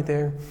to join me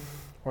there,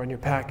 or in your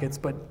packets,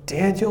 but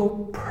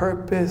Daniel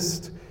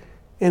purposed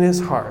in his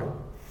heart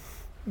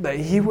that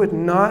he would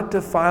not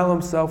defile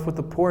himself with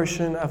the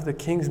portion of the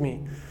king's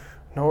meat,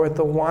 nor with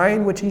the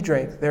wine which he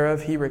drank.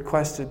 Thereof he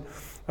requested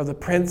of the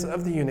prince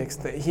of the eunuchs,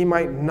 that he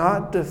might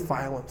not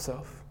defile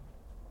himself.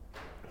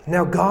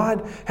 Now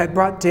God had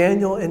brought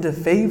Daniel into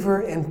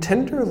favor and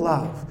tender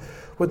love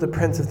with the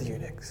prince of the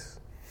eunuchs.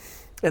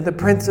 And the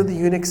prince of the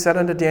eunuchs said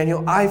unto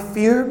Daniel, I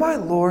fear my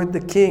lord the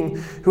king,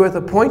 who hath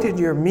appointed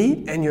your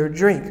meat and your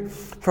drink.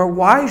 For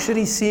why should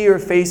he see your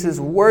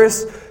faces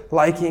worse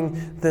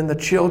liking than the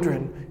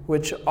children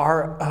which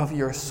are of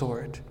your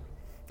sword?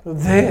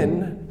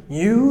 Then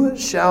you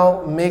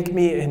shall make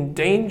me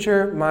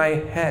endanger my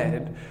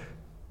head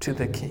to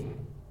the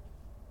king.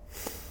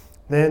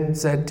 Then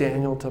said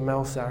Daniel to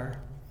Melzar,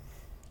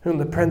 whom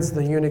the prince of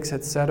the eunuchs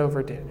had set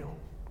over Daniel,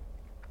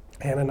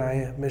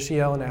 Hananiah,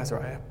 Mishael, and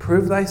Azariah,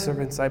 prove thy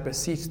servants, I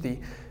beseech thee,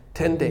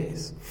 10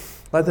 days.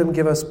 Let them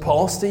give us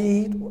pulse to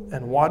eat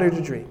and water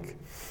to drink.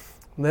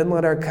 Then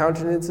let our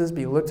countenances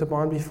be looked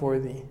upon before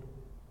thee,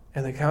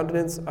 and the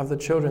countenance of the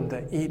children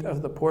that eat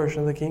of the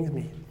portion of the king's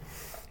meat,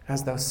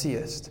 as thou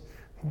seest.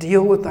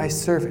 Deal with thy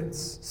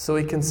servants. So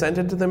he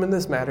consented to them in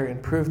this matter,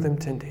 and proved them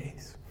 10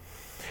 days.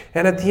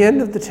 And at the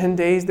end of the 10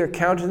 days, their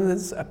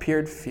countenance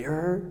appeared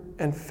fairer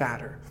and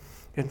fatter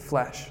in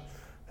flesh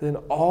than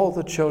all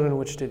the children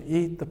which did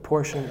eat the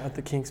portion of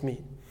the king's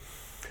meat.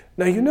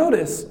 Now you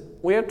notice,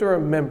 we have to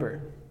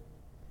remember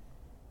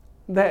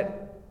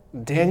that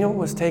Daniel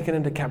was taken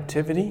into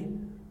captivity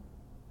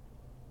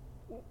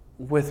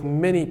with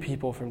many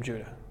people from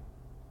Judah.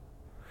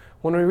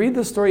 When we read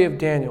the story of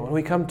Daniel, and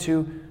we come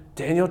to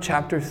Daniel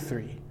chapter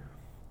 3,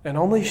 and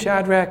only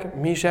Shadrach,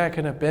 Meshach,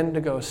 and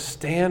Abednego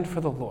stand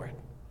for the Lord,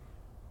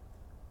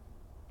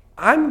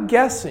 I'm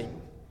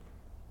guessing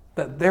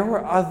that there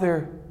were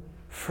other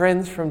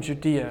friends from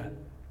Judea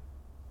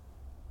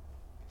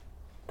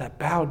that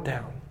bowed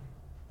down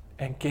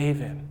and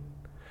gave in.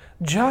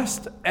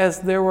 Just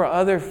as there were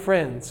other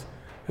friends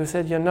who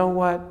said, you know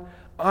what,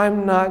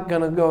 I'm not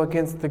going to go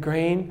against the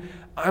grain.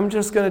 I'm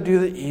just going to do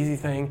the easy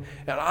thing,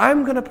 and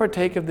I'm going to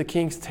partake of the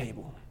king's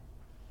table.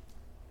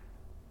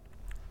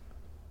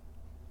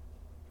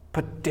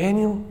 But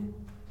Daniel,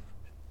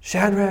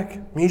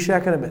 Shadrach,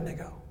 Meshach, and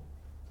Abednego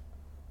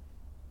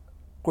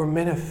were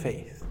men of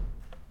faith.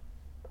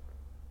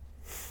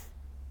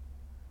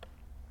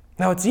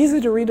 Now, it's easy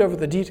to read over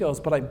the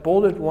details, but I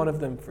bolded one of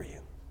them for you.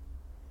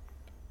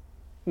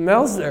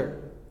 Melzar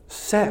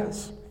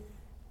says,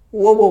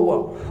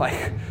 whoa.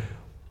 Like,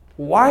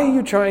 why are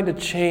you trying to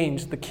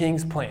change the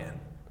king's plan?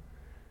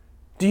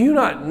 Do you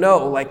not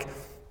know, like,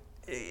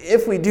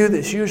 if we do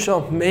this, you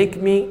shall make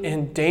me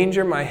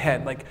endanger my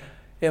head. Like,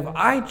 if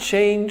I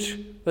change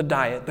the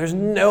diet, there's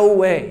no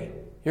way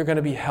you're going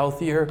to be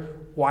healthier,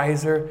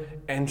 wiser,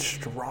 and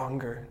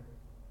stronger.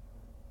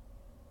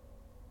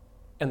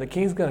 And the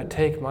king's going to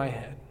take my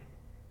head.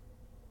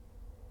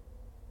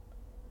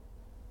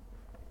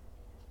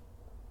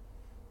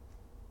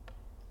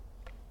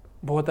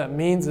 But what that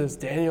means is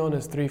Daniel and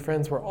his 3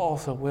 friends were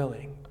also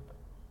willing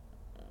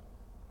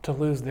to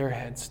lose their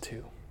heads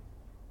too.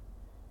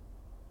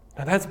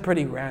 Now that's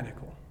pretty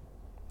radical.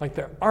 Like,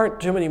 there aren't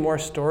too many more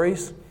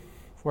stories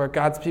where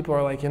God's people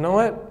are like, you know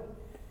what?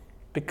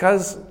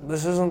 Because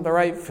this isn't the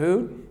right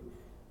food,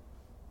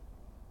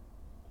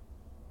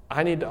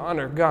 I need to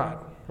honor God,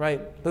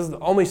 right? This is the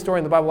only story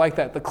in the Bible like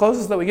that. The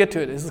closest that we get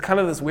to it is kind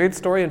of this weird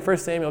story in 1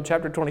 Samuel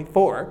chapter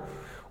 24,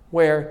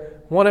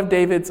 where one of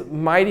David's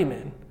mighty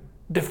men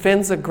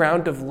defends a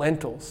ground of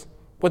lentils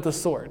with a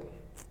sword.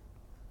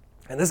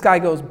 And this guy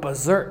goes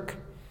berserk.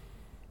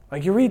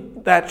 Like, you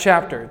read that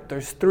chapter,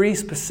 there's 3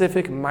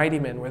 specific mighty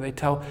men where they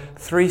tell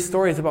 3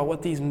 stories about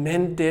what these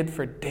men did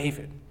for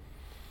David.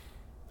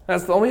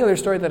 That's the only other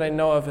story that I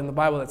know of in the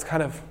Bible that's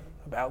kind of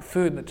about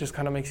food that just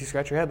kind of makes you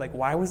scratch your head. Like,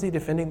 why was he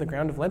defending the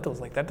ground of lentils?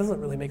 Like, that doesn't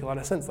really make a lot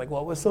of sense. Like,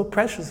 what was so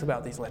precious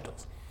about these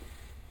lentils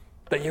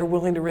that you're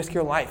willing to risk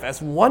your life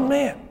as one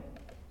man?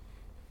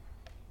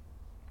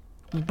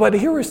 But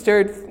here we're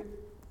stared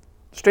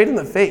straight in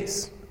the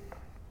face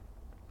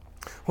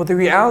with the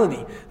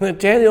reality that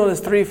Daniel and his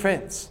 3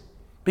 friends,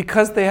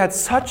 because they had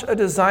such a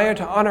desire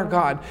to honor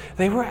God,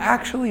 they were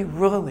actually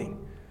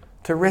willing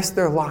to risk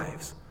their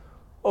lives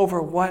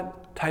over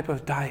what type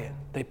of diet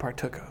they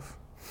partook of.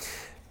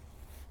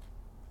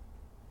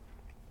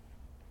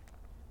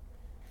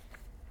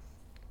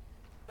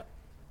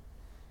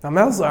 Now,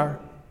 Melzar,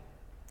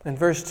 in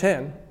verse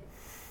 10,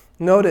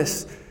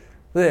 notice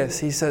this.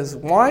 He says,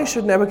 why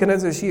should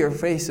Nebuchadnezzar see your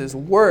faces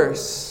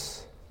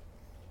worse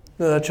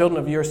than the children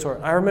of your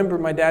sort? I remember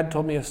my dad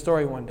told me a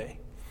story one day.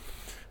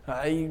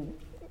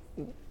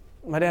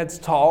 My dad's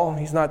tall.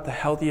 He's not the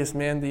healthiest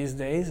man these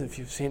days, if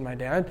you've seen my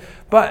dad.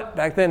 But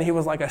back then, he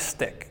was like a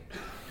stick.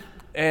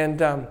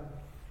 And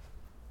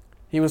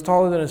he was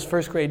taller than his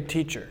first grade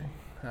teacher.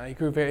 He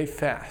grew very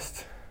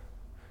fast.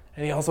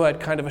 And he also had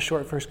kind of a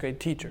short first grade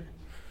teacher.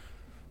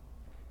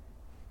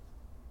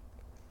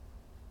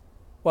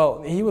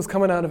 Well, he was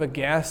coming out of a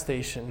gas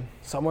station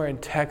somewhere in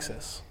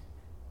Texas.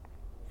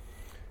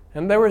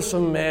 And there were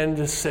some men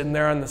just sitting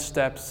there on the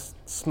steps,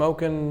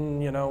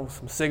 smoking,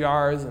 some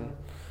cigars and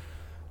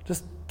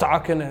just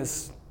talking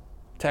as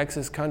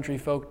Texas country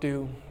folk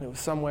do. It was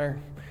somewhere.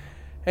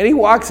 And he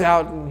walks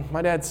out, and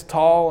my dad's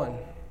tall and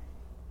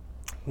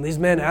And these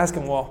men ask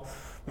him, well,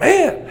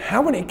 man,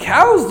 how many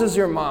cows does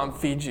your mom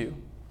feed you?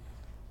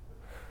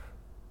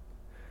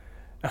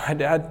 And my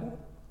dad,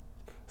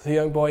 as a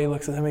young boy, he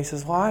looks at them and he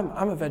says, well,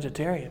 I'm a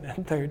vegetarian.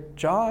 And their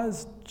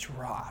jaws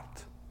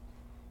dropped.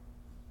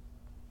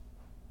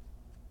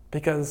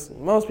 Because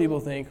most people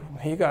think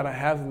you got to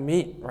have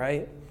meat,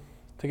 right,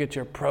 to get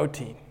your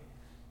protein.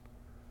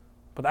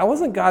 But that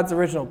wasn't God's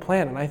original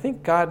plan. And I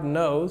think God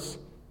knows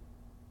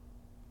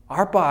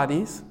our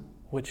bodies,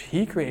 which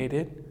He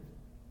created,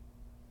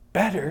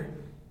 better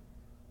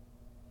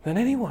than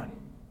anyone,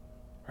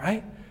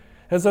 right?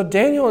 And so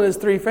Daniel and his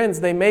three friends,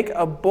 they make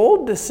a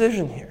bold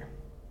decision here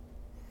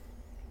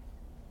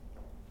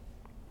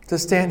to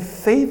stand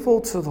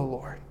faithful to the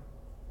Lord.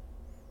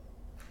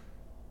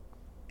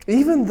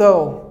 Even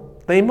though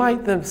they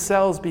might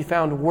themselves be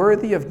found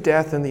worthy of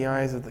death in the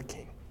eyes of the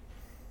king.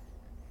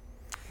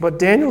 But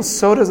Daniel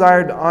so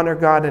desired to honor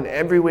God in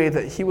every way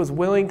that he was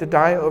willing to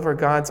die over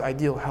God's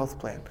ideal health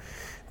plan.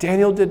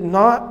 Daniel did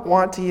not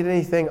want to eat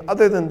anything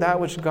other than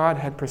that which God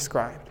had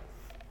prescribed.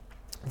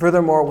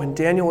 Furthermore, when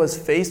Daniel was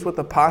faced with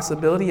the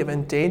possibility of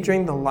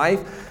endangering the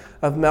life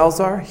of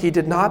Melzar, he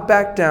did not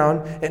back down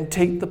and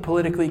take the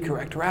politically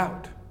correct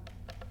route.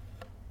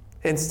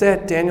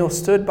 Instead, Daniel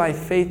stood by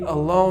faith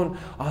alone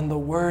on the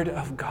word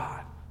of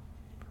God.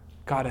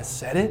 God has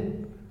said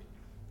it.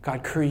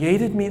 God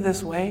created me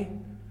this way.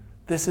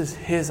 This is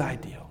His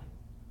ideal.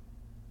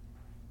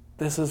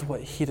 This is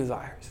what He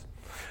desires.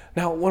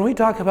 Now, when we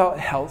talk about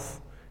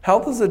health,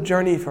 health is a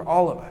journey for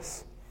all of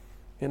us.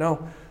 You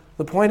know,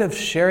 the point of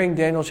sharing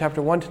Daniel chapter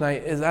 1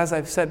 tonight is, as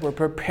I've said, we're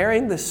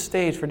preparing the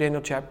stage for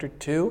Daniel chapter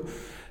 2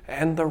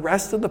 and the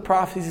rest of the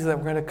prophecies that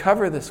we're going to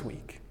cover this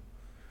week.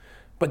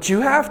 But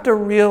you have to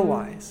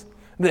realize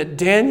that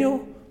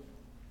Daniel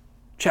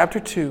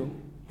chapter 2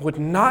 would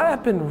not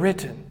have been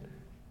written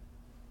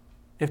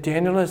if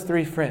Daniel and his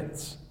three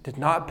friends did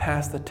not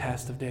pass the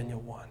test of Daniel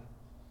 1,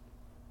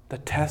 the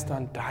test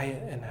on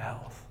diet and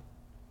health.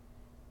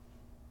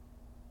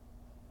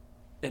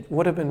 It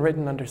would have been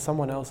written under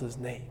someone else's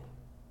name.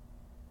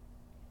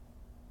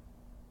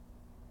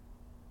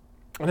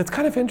 And it's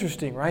kind of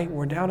interesting, right?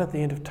 We're down at the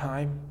end of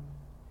time.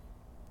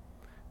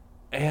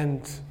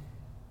 And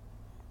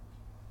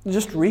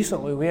just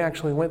recently, we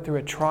actually went through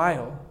a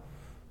trial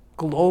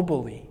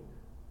globally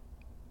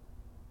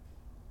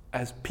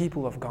as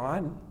people of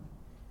God,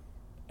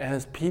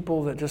 as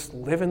people that just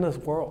live in this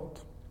world.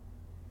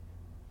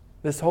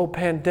 This whole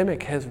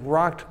pandemic has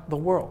rocked the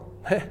world,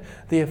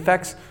 the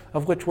effects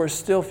of which we're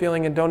still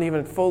feeling and don't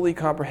even fully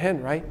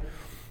comprehend, right?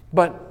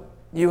 But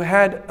you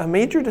had a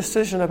major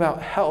decision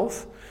about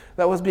health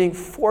that was being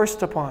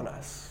forced upon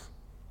us,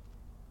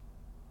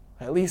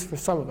 at least for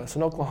some of us.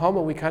 In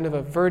Oklahoma, we kind of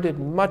averted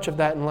much of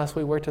that unless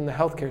we worked in the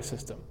healthcare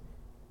system.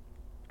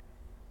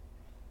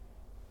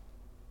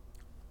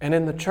 And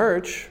in the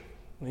church,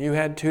 you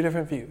had two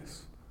different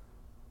views.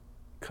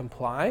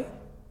 Comply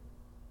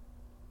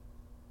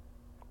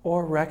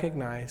or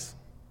recognize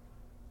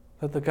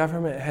that the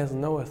government has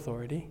no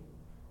authority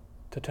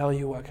to tell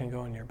you what can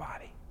go in your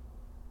body.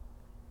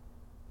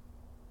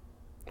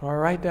 We're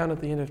right down at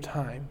the end of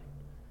time,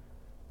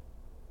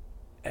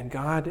 and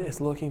God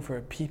is looking for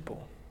a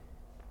people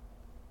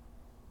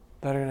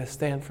that are going to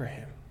stand for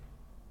Him.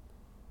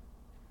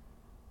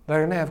 That are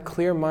going to have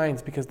clear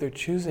minds because they're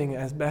choosing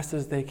as best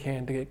as they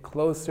can to get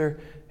closer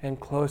and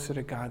closer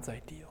to God's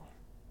ideal.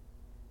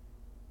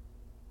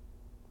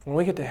 When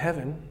we get to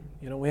heaven,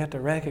 we have to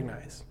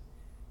recognize,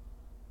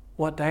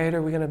 what diet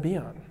are we going to be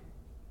on?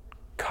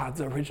 God's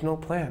original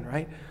plan,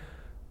 right?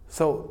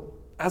 So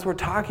as we're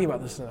talking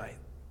about this tonight,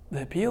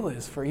 the appeal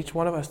is for each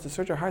one of us to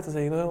search our hearts and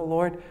say,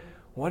 Lord,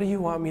 what do you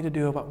want me to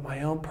do about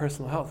my own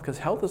personal health? Because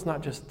health is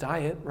not just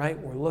diet, right?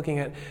 We're looking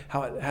at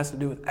how it has to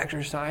do with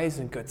exercise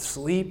and good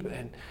sleep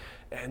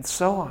and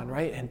so on,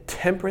 right? And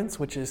temperance,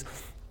 which is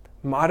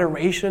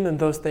moderation in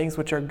those things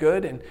which are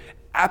good, and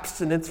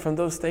abstinence from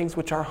those things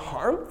which are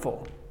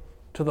harmful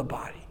to the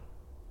body.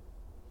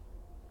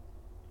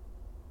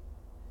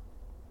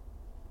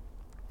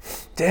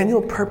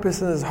 Daniel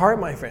purposed in his heart,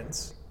 my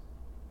friends.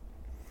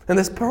 And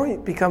this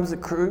point becomes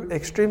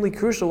extremely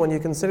crucial when you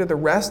consider the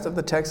rest of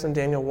the text in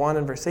Daniel 1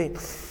 and verse 8.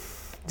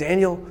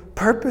 Daniel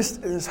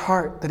purposed in his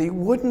heart that he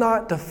would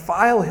not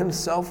defile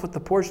himself with the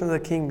portion of the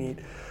king meat,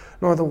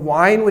 nor the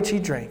wine which he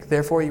drank.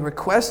 Therefore he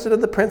requested of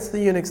the prince of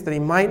the eunuchs that he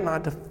might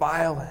not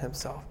defile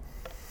himself.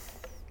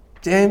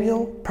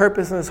 Daniel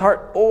purposed in his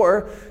heart,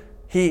 or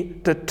he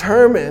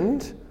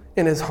determined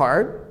in his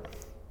heart,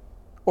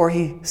 or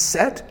he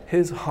set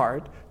his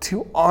heart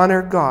to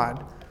honor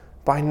God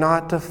by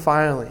not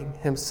defiling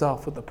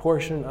himself with a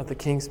portion of the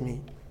king's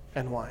meat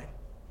and wine.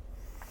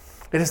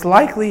 It is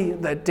likely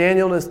that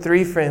Daniel and his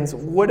three friends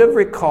would have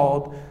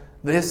recalled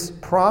this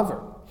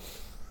proverb.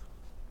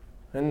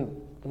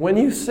 And when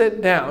you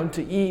sit down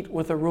to eat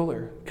with a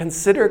ruler,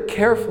 consider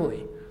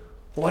carefully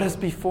what is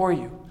before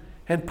you,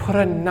 and put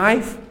a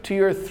knife to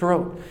your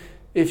throat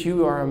if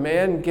you are a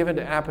man given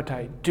to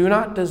appetite. Do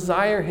not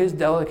desire his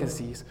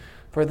delicacies,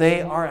 for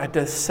they are a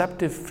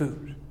deceptive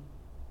food.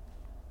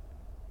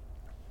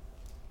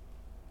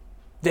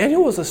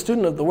 Daniel was a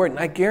student of the Word, and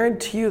I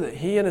guarantee you that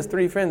he and his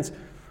 3 friends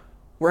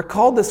were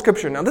called the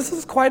Scripture. Now, this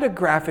is quite a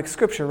graphic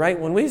scripture, right?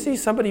 When we see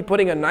somebody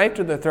putting a knife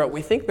to their throat,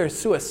 we think they're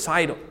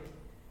suicidal.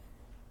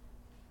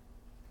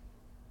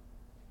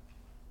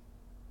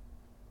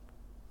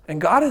 And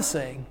God is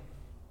saying,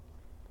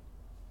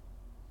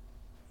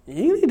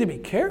 you need to be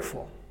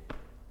careful,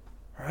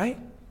 right?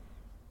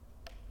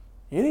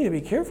 You need to be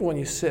careful when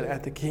you sit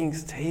at the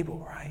king's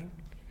table, right?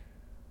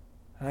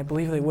 And I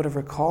believe they would have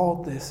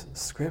recalled this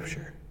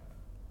scripture.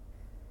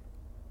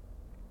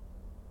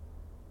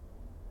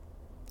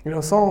 You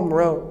know, Solomon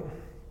wrote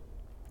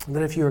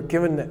that if you are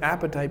given the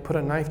appetite, put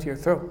a knife to your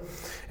throat.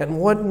 And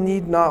one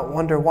need not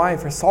wonder why,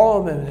 for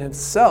Solomon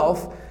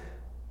himself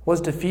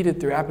was defeated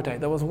through appetite.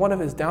 That was one of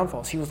his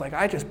downfalls. He was like,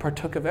 I just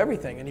partook of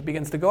everything. And he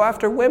begins to go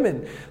after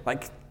women.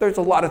 Like, there's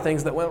a lot of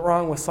things that went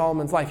wrong with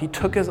Solomon's life. He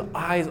took his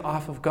eyes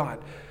off of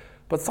God.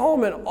 But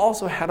Solomon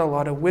also had a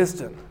lot of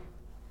wisdom,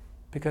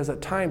 because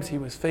at times he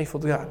was faithful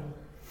to God.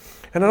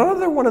 And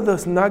another one of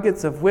those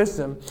nuggets of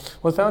wisdom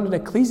was found in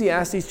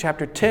Ecclesiastes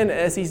chapter 10.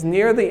 As he's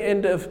near the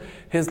end of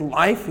his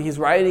life, he's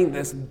writing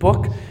this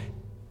book.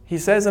 He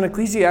says in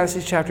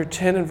Ecclesiastes chapter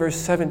 10 and verse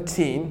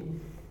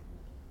 17,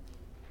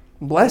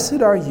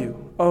 "Blessed are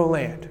you, O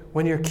land,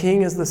 when your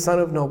king is the son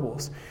of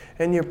nobles,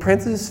 and your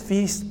princes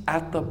feast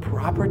at the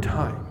proper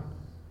time,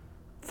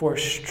 for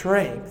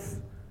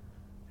strength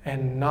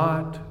and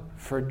not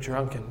for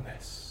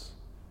drunkenness."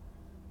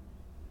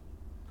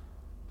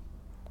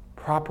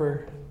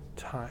 Proper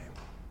time.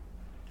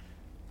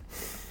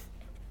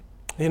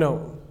 You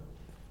know,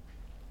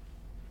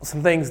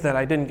 some things that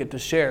I didn't get to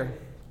share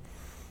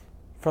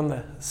from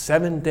the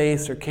 7-day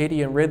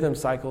circadian rhythm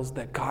cycles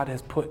that God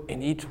has put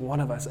in each one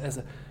of us as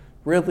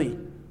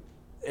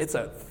it's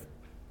a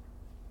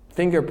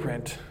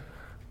fingerprint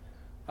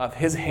of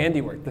His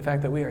handiwork, the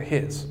fact that we are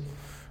His,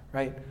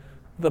 right?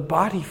 The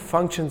body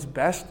functions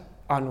best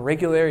on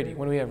regularity,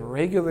 when we have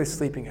regular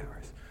sleeping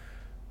hours,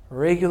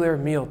 regular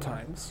meal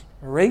times,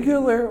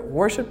 regular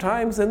worship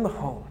times in the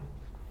home.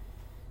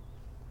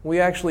 We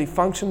actually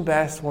function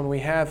best when we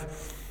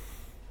have,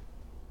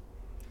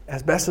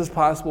 as best as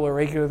possible, a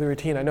regular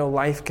routine. I know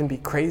life can be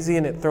crazy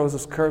and it throws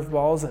us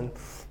curveballs, and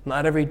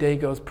not every day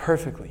goes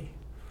perfectly.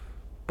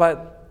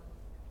 But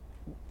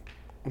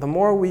the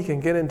more we can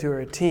get into a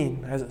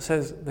routine, as it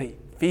says, the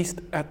feast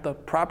at the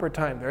proper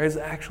time. There is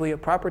actually a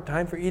proper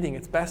time for eating.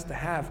 It's best to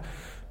have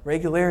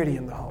regularity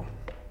in the home.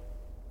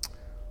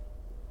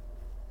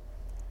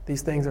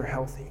 These things are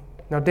healthy.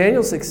 Now,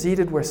 Daniel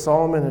succeeded where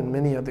Solomon and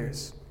many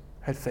others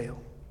had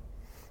failed.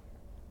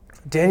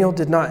 Daniel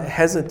did not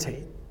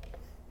hesitate.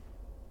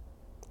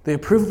 The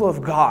approval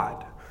of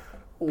God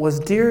was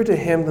dearer to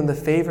him than the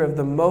favor of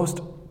the most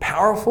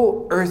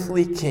powerful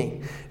earthly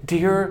king,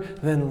 dearer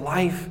than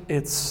life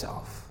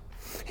itself.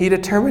 He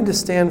determined to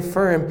stand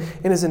firm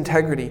in his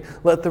integrity,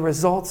 let the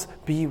results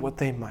be what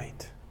they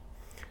might.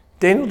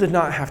 Daniel did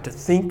not have to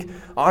think.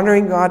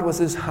 Honoring God was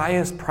his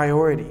highest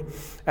priority,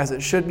 as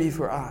it should be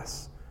for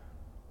us.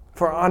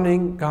 For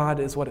honoring God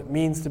is what it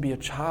means to be a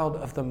child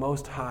of the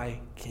Most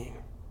High King.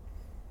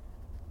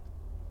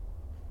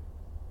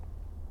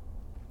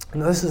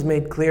 And this is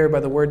made clear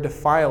by the word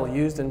defile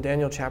used in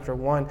Daniel chapter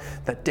 1,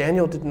 that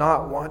Daniel did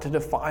not want to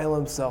defile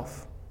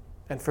himself,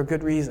 and for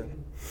good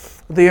reason.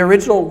 The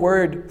original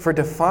word for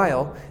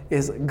defile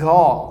is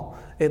gall.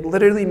 It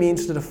literally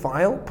means to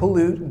defile,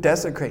 pollute,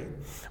 desecrate.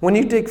 When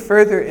you dig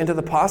further into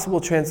the possible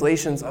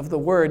translations of the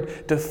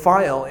word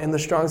defile in the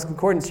Strong's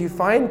Concordance, you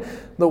find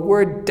the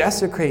word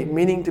desecrate,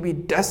 meaning to be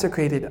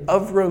desecrated,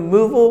 of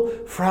removal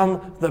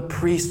from the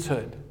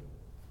priesthood.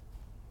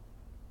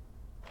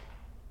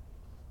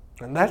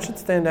 And that should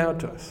stand out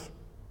to us.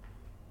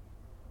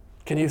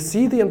 Can you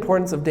see the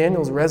importance of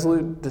Daniel's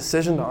resolute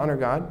decision to honor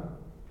God?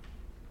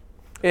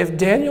 If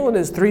Daniel and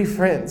his 3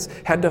 friends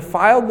had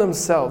defiled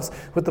themselves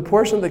with the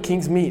portion of the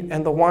king's meat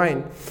and the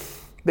wine,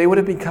 they would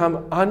have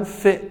become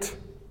unfit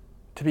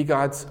to be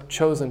God's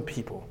chosen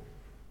people.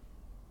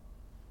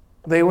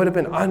 They would have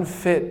been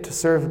unfit to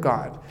serve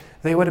God.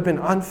 They would have been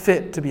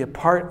unfit to be a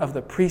part of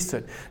the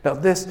priesthood. Now,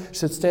 this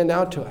should stand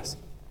out to us,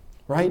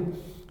 right?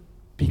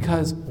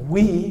 Because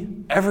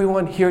we,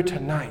 everyone here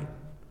tonight,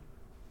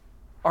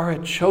 are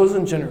a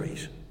chosen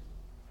generation,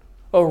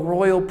 a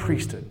royal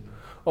priesthood,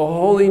 a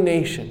holy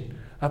nation,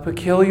 a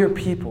peculiar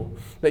people,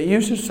 that you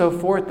should show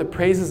forth the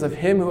praises of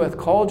Him who hath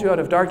called you out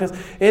of darkness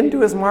into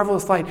His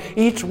marvelous light.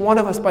 Each one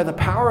of us, by the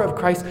power of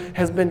Christ,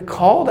 has been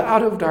called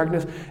out of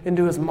darkness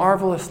into His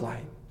marvelous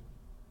light.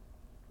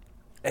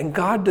 And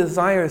God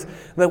desires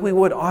that we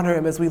would honor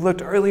Him, as we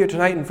looked earlier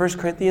tonight in 1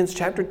 Corinthians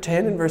chapter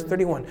 10 and verse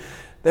 31.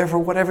 Therefore,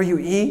 whatever you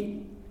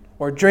eat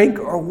or drink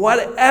or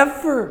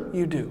whatever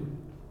you do,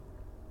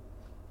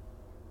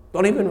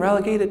 don't even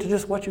relegate it to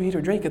just what you eat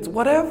or drink. It's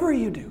whatever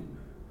you do.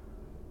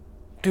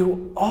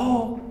 Do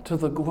all to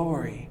the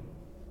glory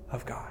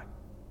of God.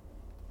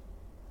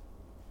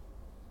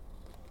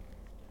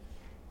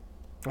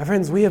 My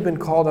friends, we have been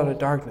called out of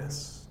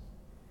darkness.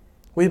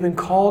 We've been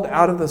called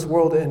out of this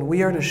world, and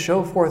we are to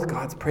show forth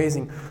God's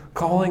praising,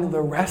 calling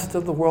the rest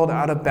of the world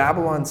out of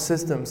Babylon's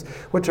systems,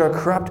 which are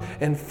corrupt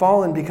and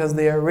fallen because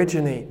they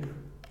originate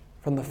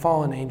from the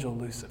fallen angel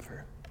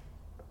Lucifer.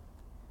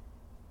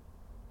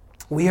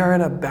 We are in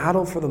a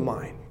battle for the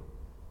mind.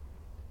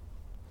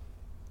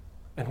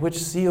 And which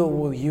seal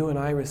will you and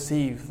I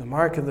receive? The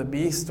mark of the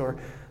beast or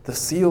the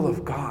seal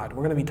of God?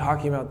 We're going to be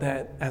talking about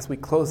that as we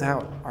close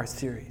out our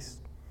series.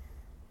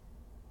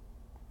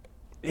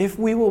 If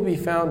we will be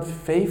found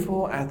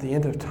faithful at the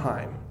end of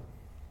time,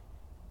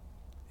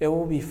 it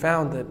will be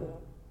found that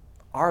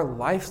our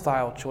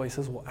lifestyle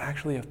choices will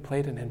actually have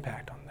played an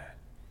impact on that.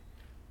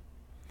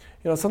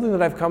 Something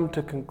that I've come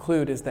to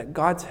conclude is that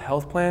God's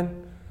health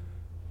plan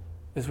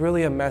is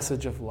really a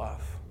message of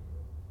love.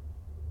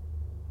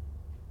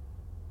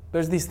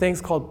 There's these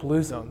things called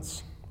blue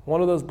zones. One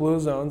of those blue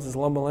zones is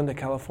Loma Linda,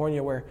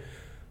 California, where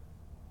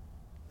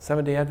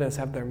Seventh-day Adventists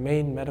have their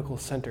main medical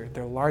center,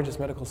 their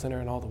largest medical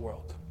center in all the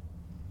world.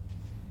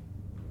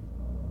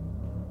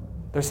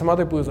 There's some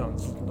other blue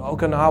zones,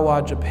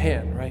 Okinawa,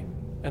 Japan, right?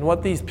 And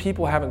what these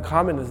people have in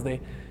common is they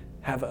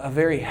have a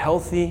very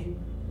healthy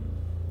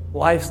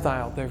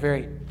lifestyle. They're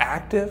very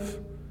active.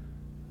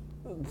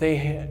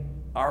 They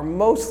are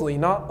mostly,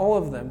 not all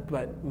of them,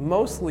 but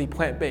mostly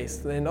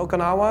plant-based. In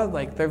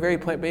Okinawa, they're very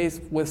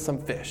plant-based with some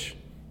fish.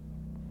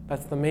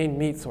 That's the main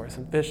meat source,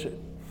 and fish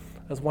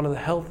is one of the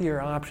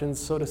healthier options,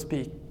 so to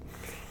speak,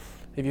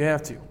 if you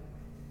have to.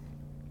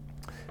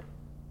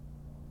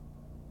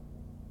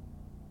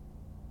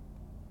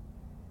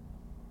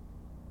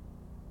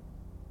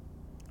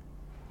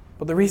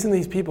 But the reason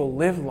these people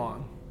live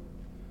long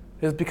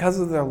is because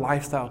of their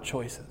lifestyle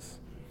choices.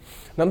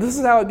 Now, this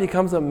is how it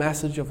becomes a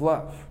message of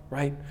love,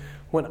 right?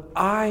 When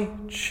I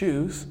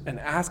choose and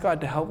ask God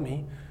to help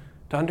me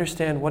to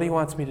understand what He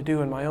wants me to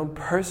do in my own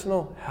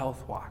personal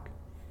health walk.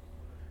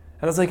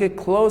 And as I get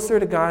closer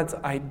to God's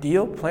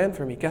ideal plan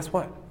for me, guess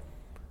what?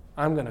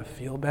 I'm going to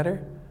feel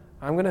better.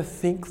 I'm going to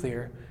think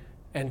clear.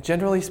 And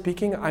generally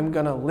speaking, I'm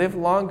going to live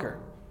longer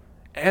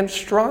and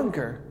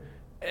stronger.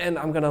 And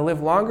I'm going to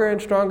live longer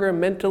and stronger,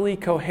 mentally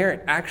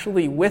coherent,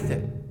 actually with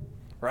it,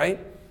 right?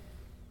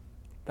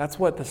 That's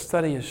what the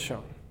study has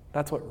shown.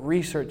 That's what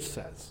research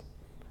says.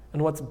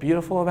 And what's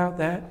beautiful about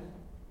that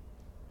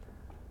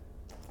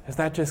is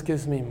that just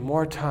gives me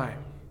more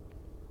time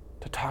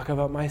to talk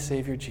about my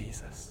Savior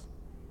Jesus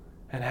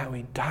and how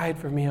He died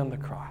for me on the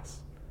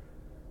cross.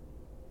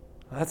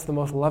 That's the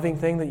most loving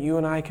thing that you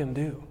and I can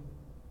do,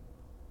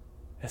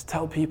 is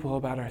tell people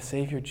about our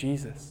Savior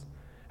Jesus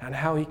and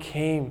how He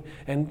came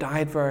and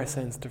died for our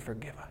sins to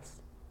forgive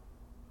us.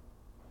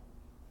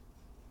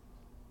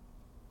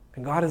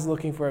 And God is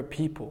looking for a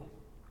people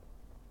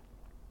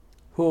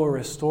who will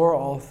restore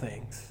all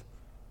things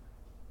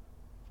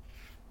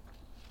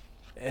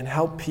and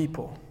help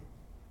people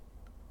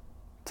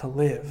to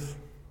live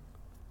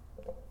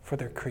for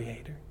their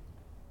Creator.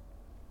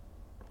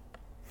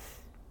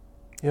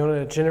 In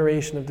a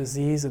generation of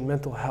disease and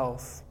mental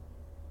health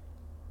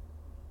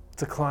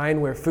decline,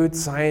 where food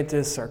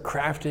scientists are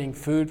crafting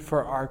food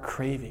for our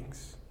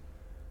cravings,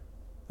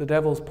 the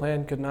devil's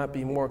plan could not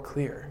be more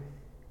clear.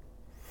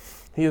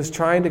 He is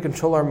trying to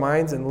control our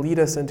minds and lead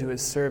us into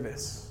his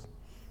service.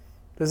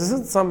 This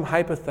isn't some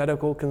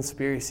hypothetical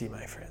conspiracy,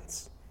 my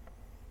friends.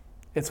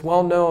 It's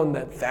well known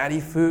that fatty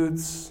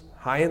foods,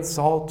 high in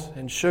salt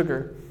and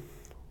sugar,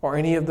 or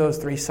any of those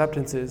three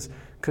substances,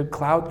 can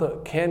cloud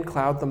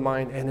the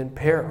mind and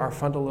impair our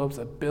frontal lobe's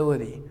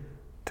ability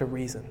to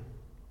reason.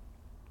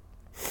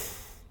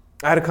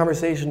 I had a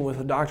conversation with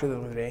a doctor the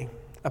other day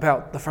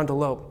about the frontal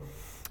lobe.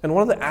 And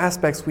one of the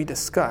aspects we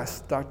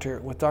discussed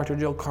with Dr.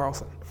 Jill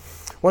Carlson,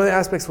 one of the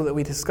aspects that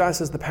we discussed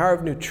is the power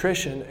of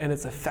nutrition and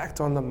its effect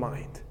on the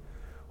mind.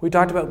 We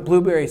talked about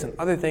blueberries and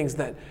other things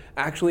that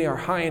actually are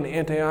high in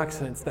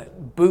antioxidants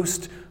that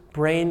boost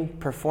brain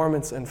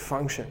performance and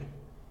function.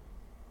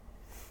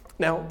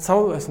 Now,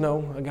 some of us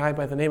know a guy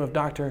by the name of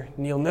Dr.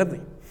 Neil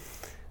Nedley.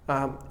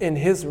 In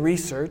his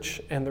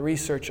research and the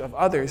research of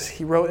others,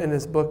 he wrote in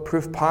his book,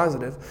 Proof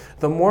Positive,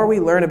 the more we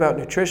learn about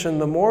nutrition,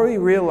 the more we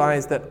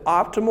realize that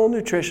optimal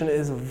nutrition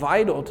is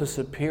vital to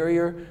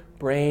superior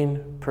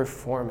brain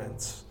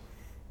performance.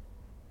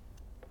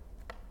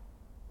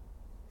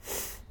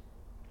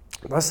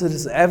 Thus, it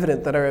is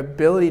evident that our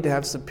ability to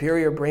have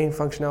superior brain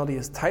functionality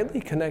is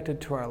tightly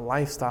connected to our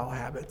lifestyle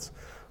habits,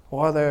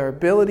 while our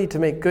ability to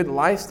make good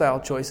lifestyle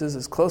choices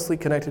is closely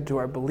connected to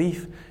our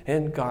belief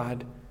in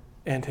God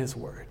and His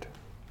Word.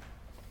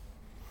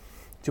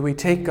 Do we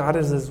take God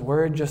as His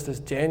Word just as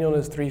Daniel and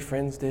his three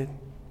friends did?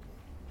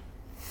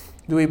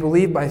 Do we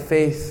believe by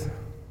faith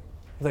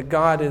that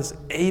God is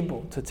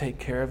able to take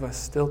care of us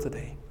still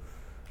today?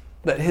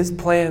 That His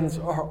plans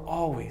are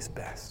always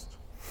best?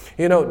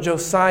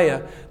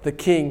 Josiah, the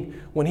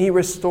king, when he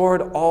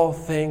restored all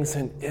things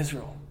in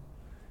Israel,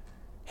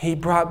 he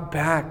brought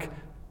back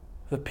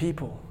the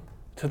people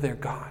to their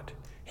God.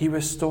 He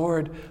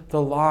restored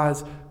the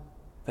laws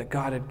that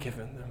God had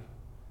given them.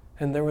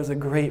 And there was a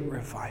great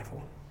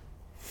revival.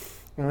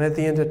 And at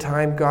the end of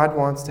time, God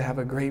wants to have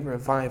a great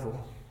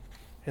revival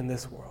in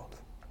this world.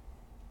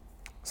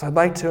 So I'd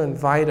like to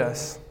invite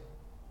us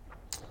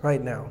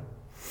right now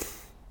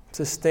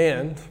to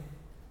stand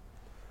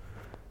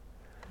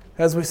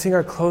as we sing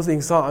our closing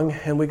song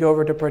and we go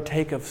over to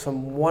partake of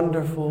some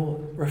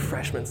wonderful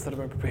refreshments that have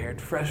been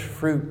prepared. Fresh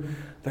fruit.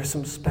 There's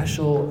some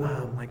special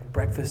like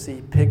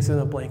breakfasty pigs in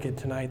a blanket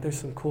tonight. There's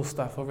some cool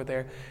stuff over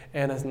there.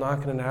 Anna's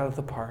knocking it out of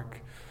the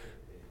park.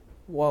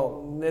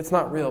 Well, it's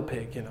not real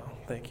pig,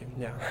 Thank you.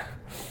 Yeah.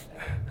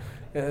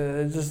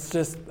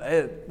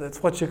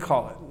 That's what you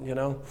call it,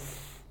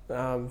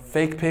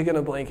 fake pig in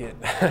a blanket.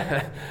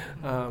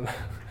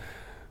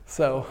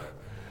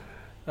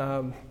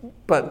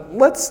 But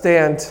let's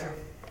stand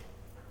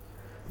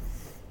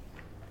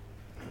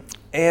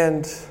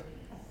and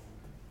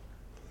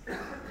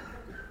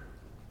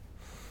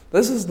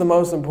this is the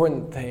most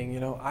important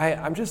thing,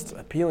 I'm just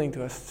appealing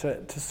to us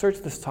to search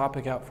this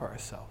topic out for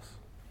ourselves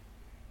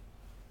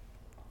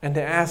and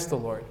to ask the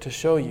Lord to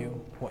show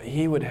you what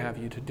He would have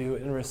you to do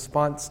in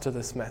response to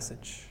this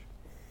message.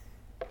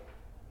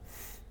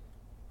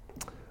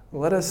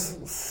 Let us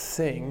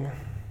sing.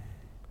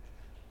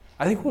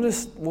 I think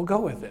we'll go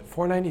with it.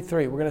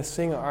 493. We're going to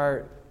sing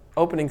our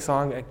opening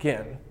song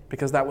again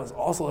because that was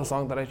also a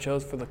song that I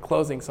chose for the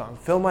closing song.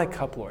 Fill my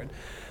cup, Lord.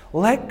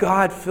 Let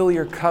God fill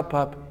your cup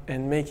up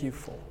and make you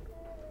full.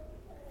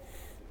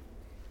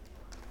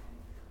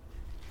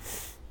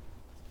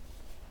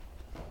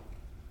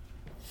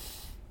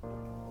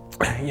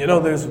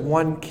 There's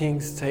one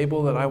king's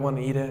table that I want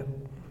to eat at.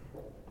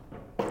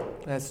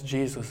 That's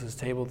Jesus'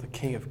 table, the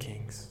King of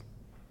Kings.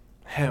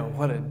 Man,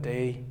 what a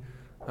day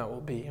that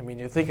will be.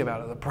 You think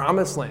about it. The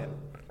Promised Land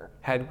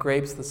had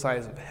grapes the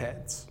size of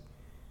heads.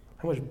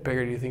 How much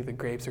bigger do you think the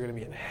grapes are going to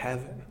be in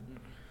heaven?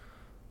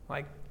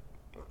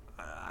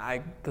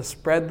 The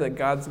spread that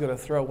God's going to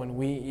throw when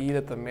we eat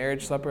at the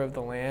marriage supper of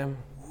the Lamb,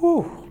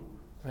 whew,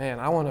 man,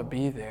 I want to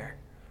be there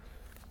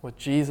with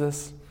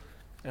Jesus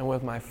and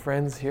with my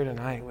friends here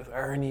tonight, with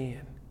Ernie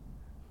and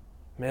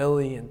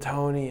Millie and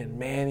Tony and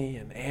Manny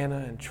and Anna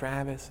and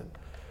Travis and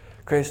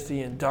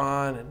Christy and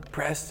Dawn and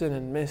Preston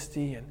and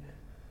Misty and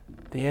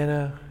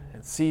Deanna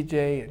and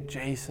CJ and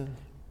Jason.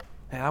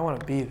 Man, I want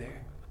to be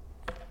there.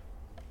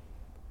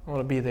 I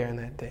want to be there in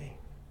that day.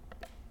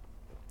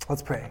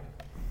 Let's pray.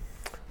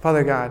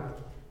 Father God,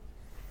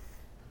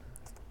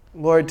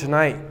 Lord,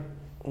 tonight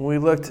we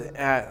looked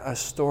at a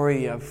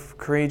story of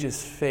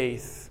courageous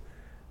faith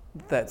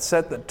that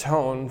set the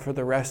tone for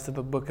the rest of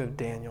the book of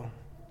Daniel.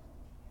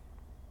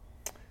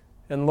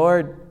 And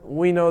Lord,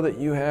 we know that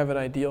you have an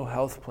ideal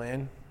health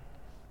plan.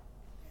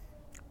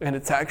 And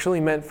it's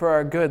actually meant for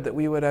our good, that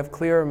we would have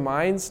clearer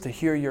minds to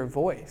hear your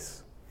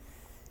voice.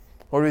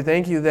 Lord, we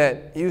thank you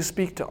that you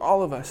speak to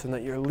all of us and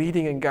that you're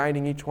leading and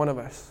guiding each one of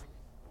us.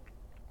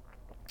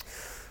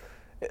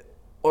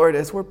 Lord,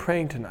 as we're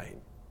praying tonight,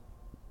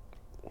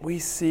 we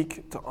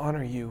seek to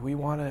honor you. We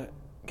want to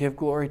give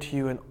glory to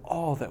you in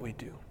all that we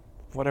do,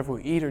 whatever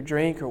we eat or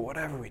drink or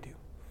whatever we do.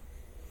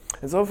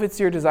 And so if it's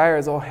your desire,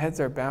 as all heads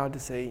are bowed, to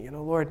say,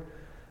 Lord,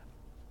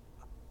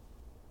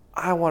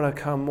 I want to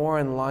come more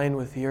in line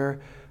with your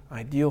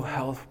ideal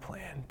health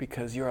plan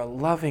because you're a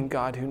loving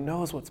God who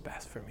knows what's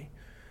best for me.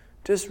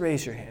 Just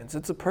raise your hands.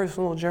 It's a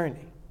personal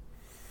journey.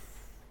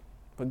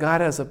 But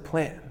God has a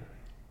plan,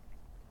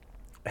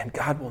 and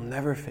God will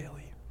never fail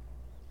you.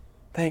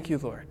 Thank you,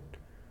 Lord,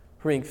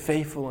 for being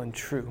faithful and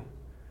true.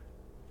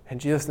 In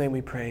Jesus' name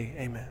we pray,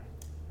 amen.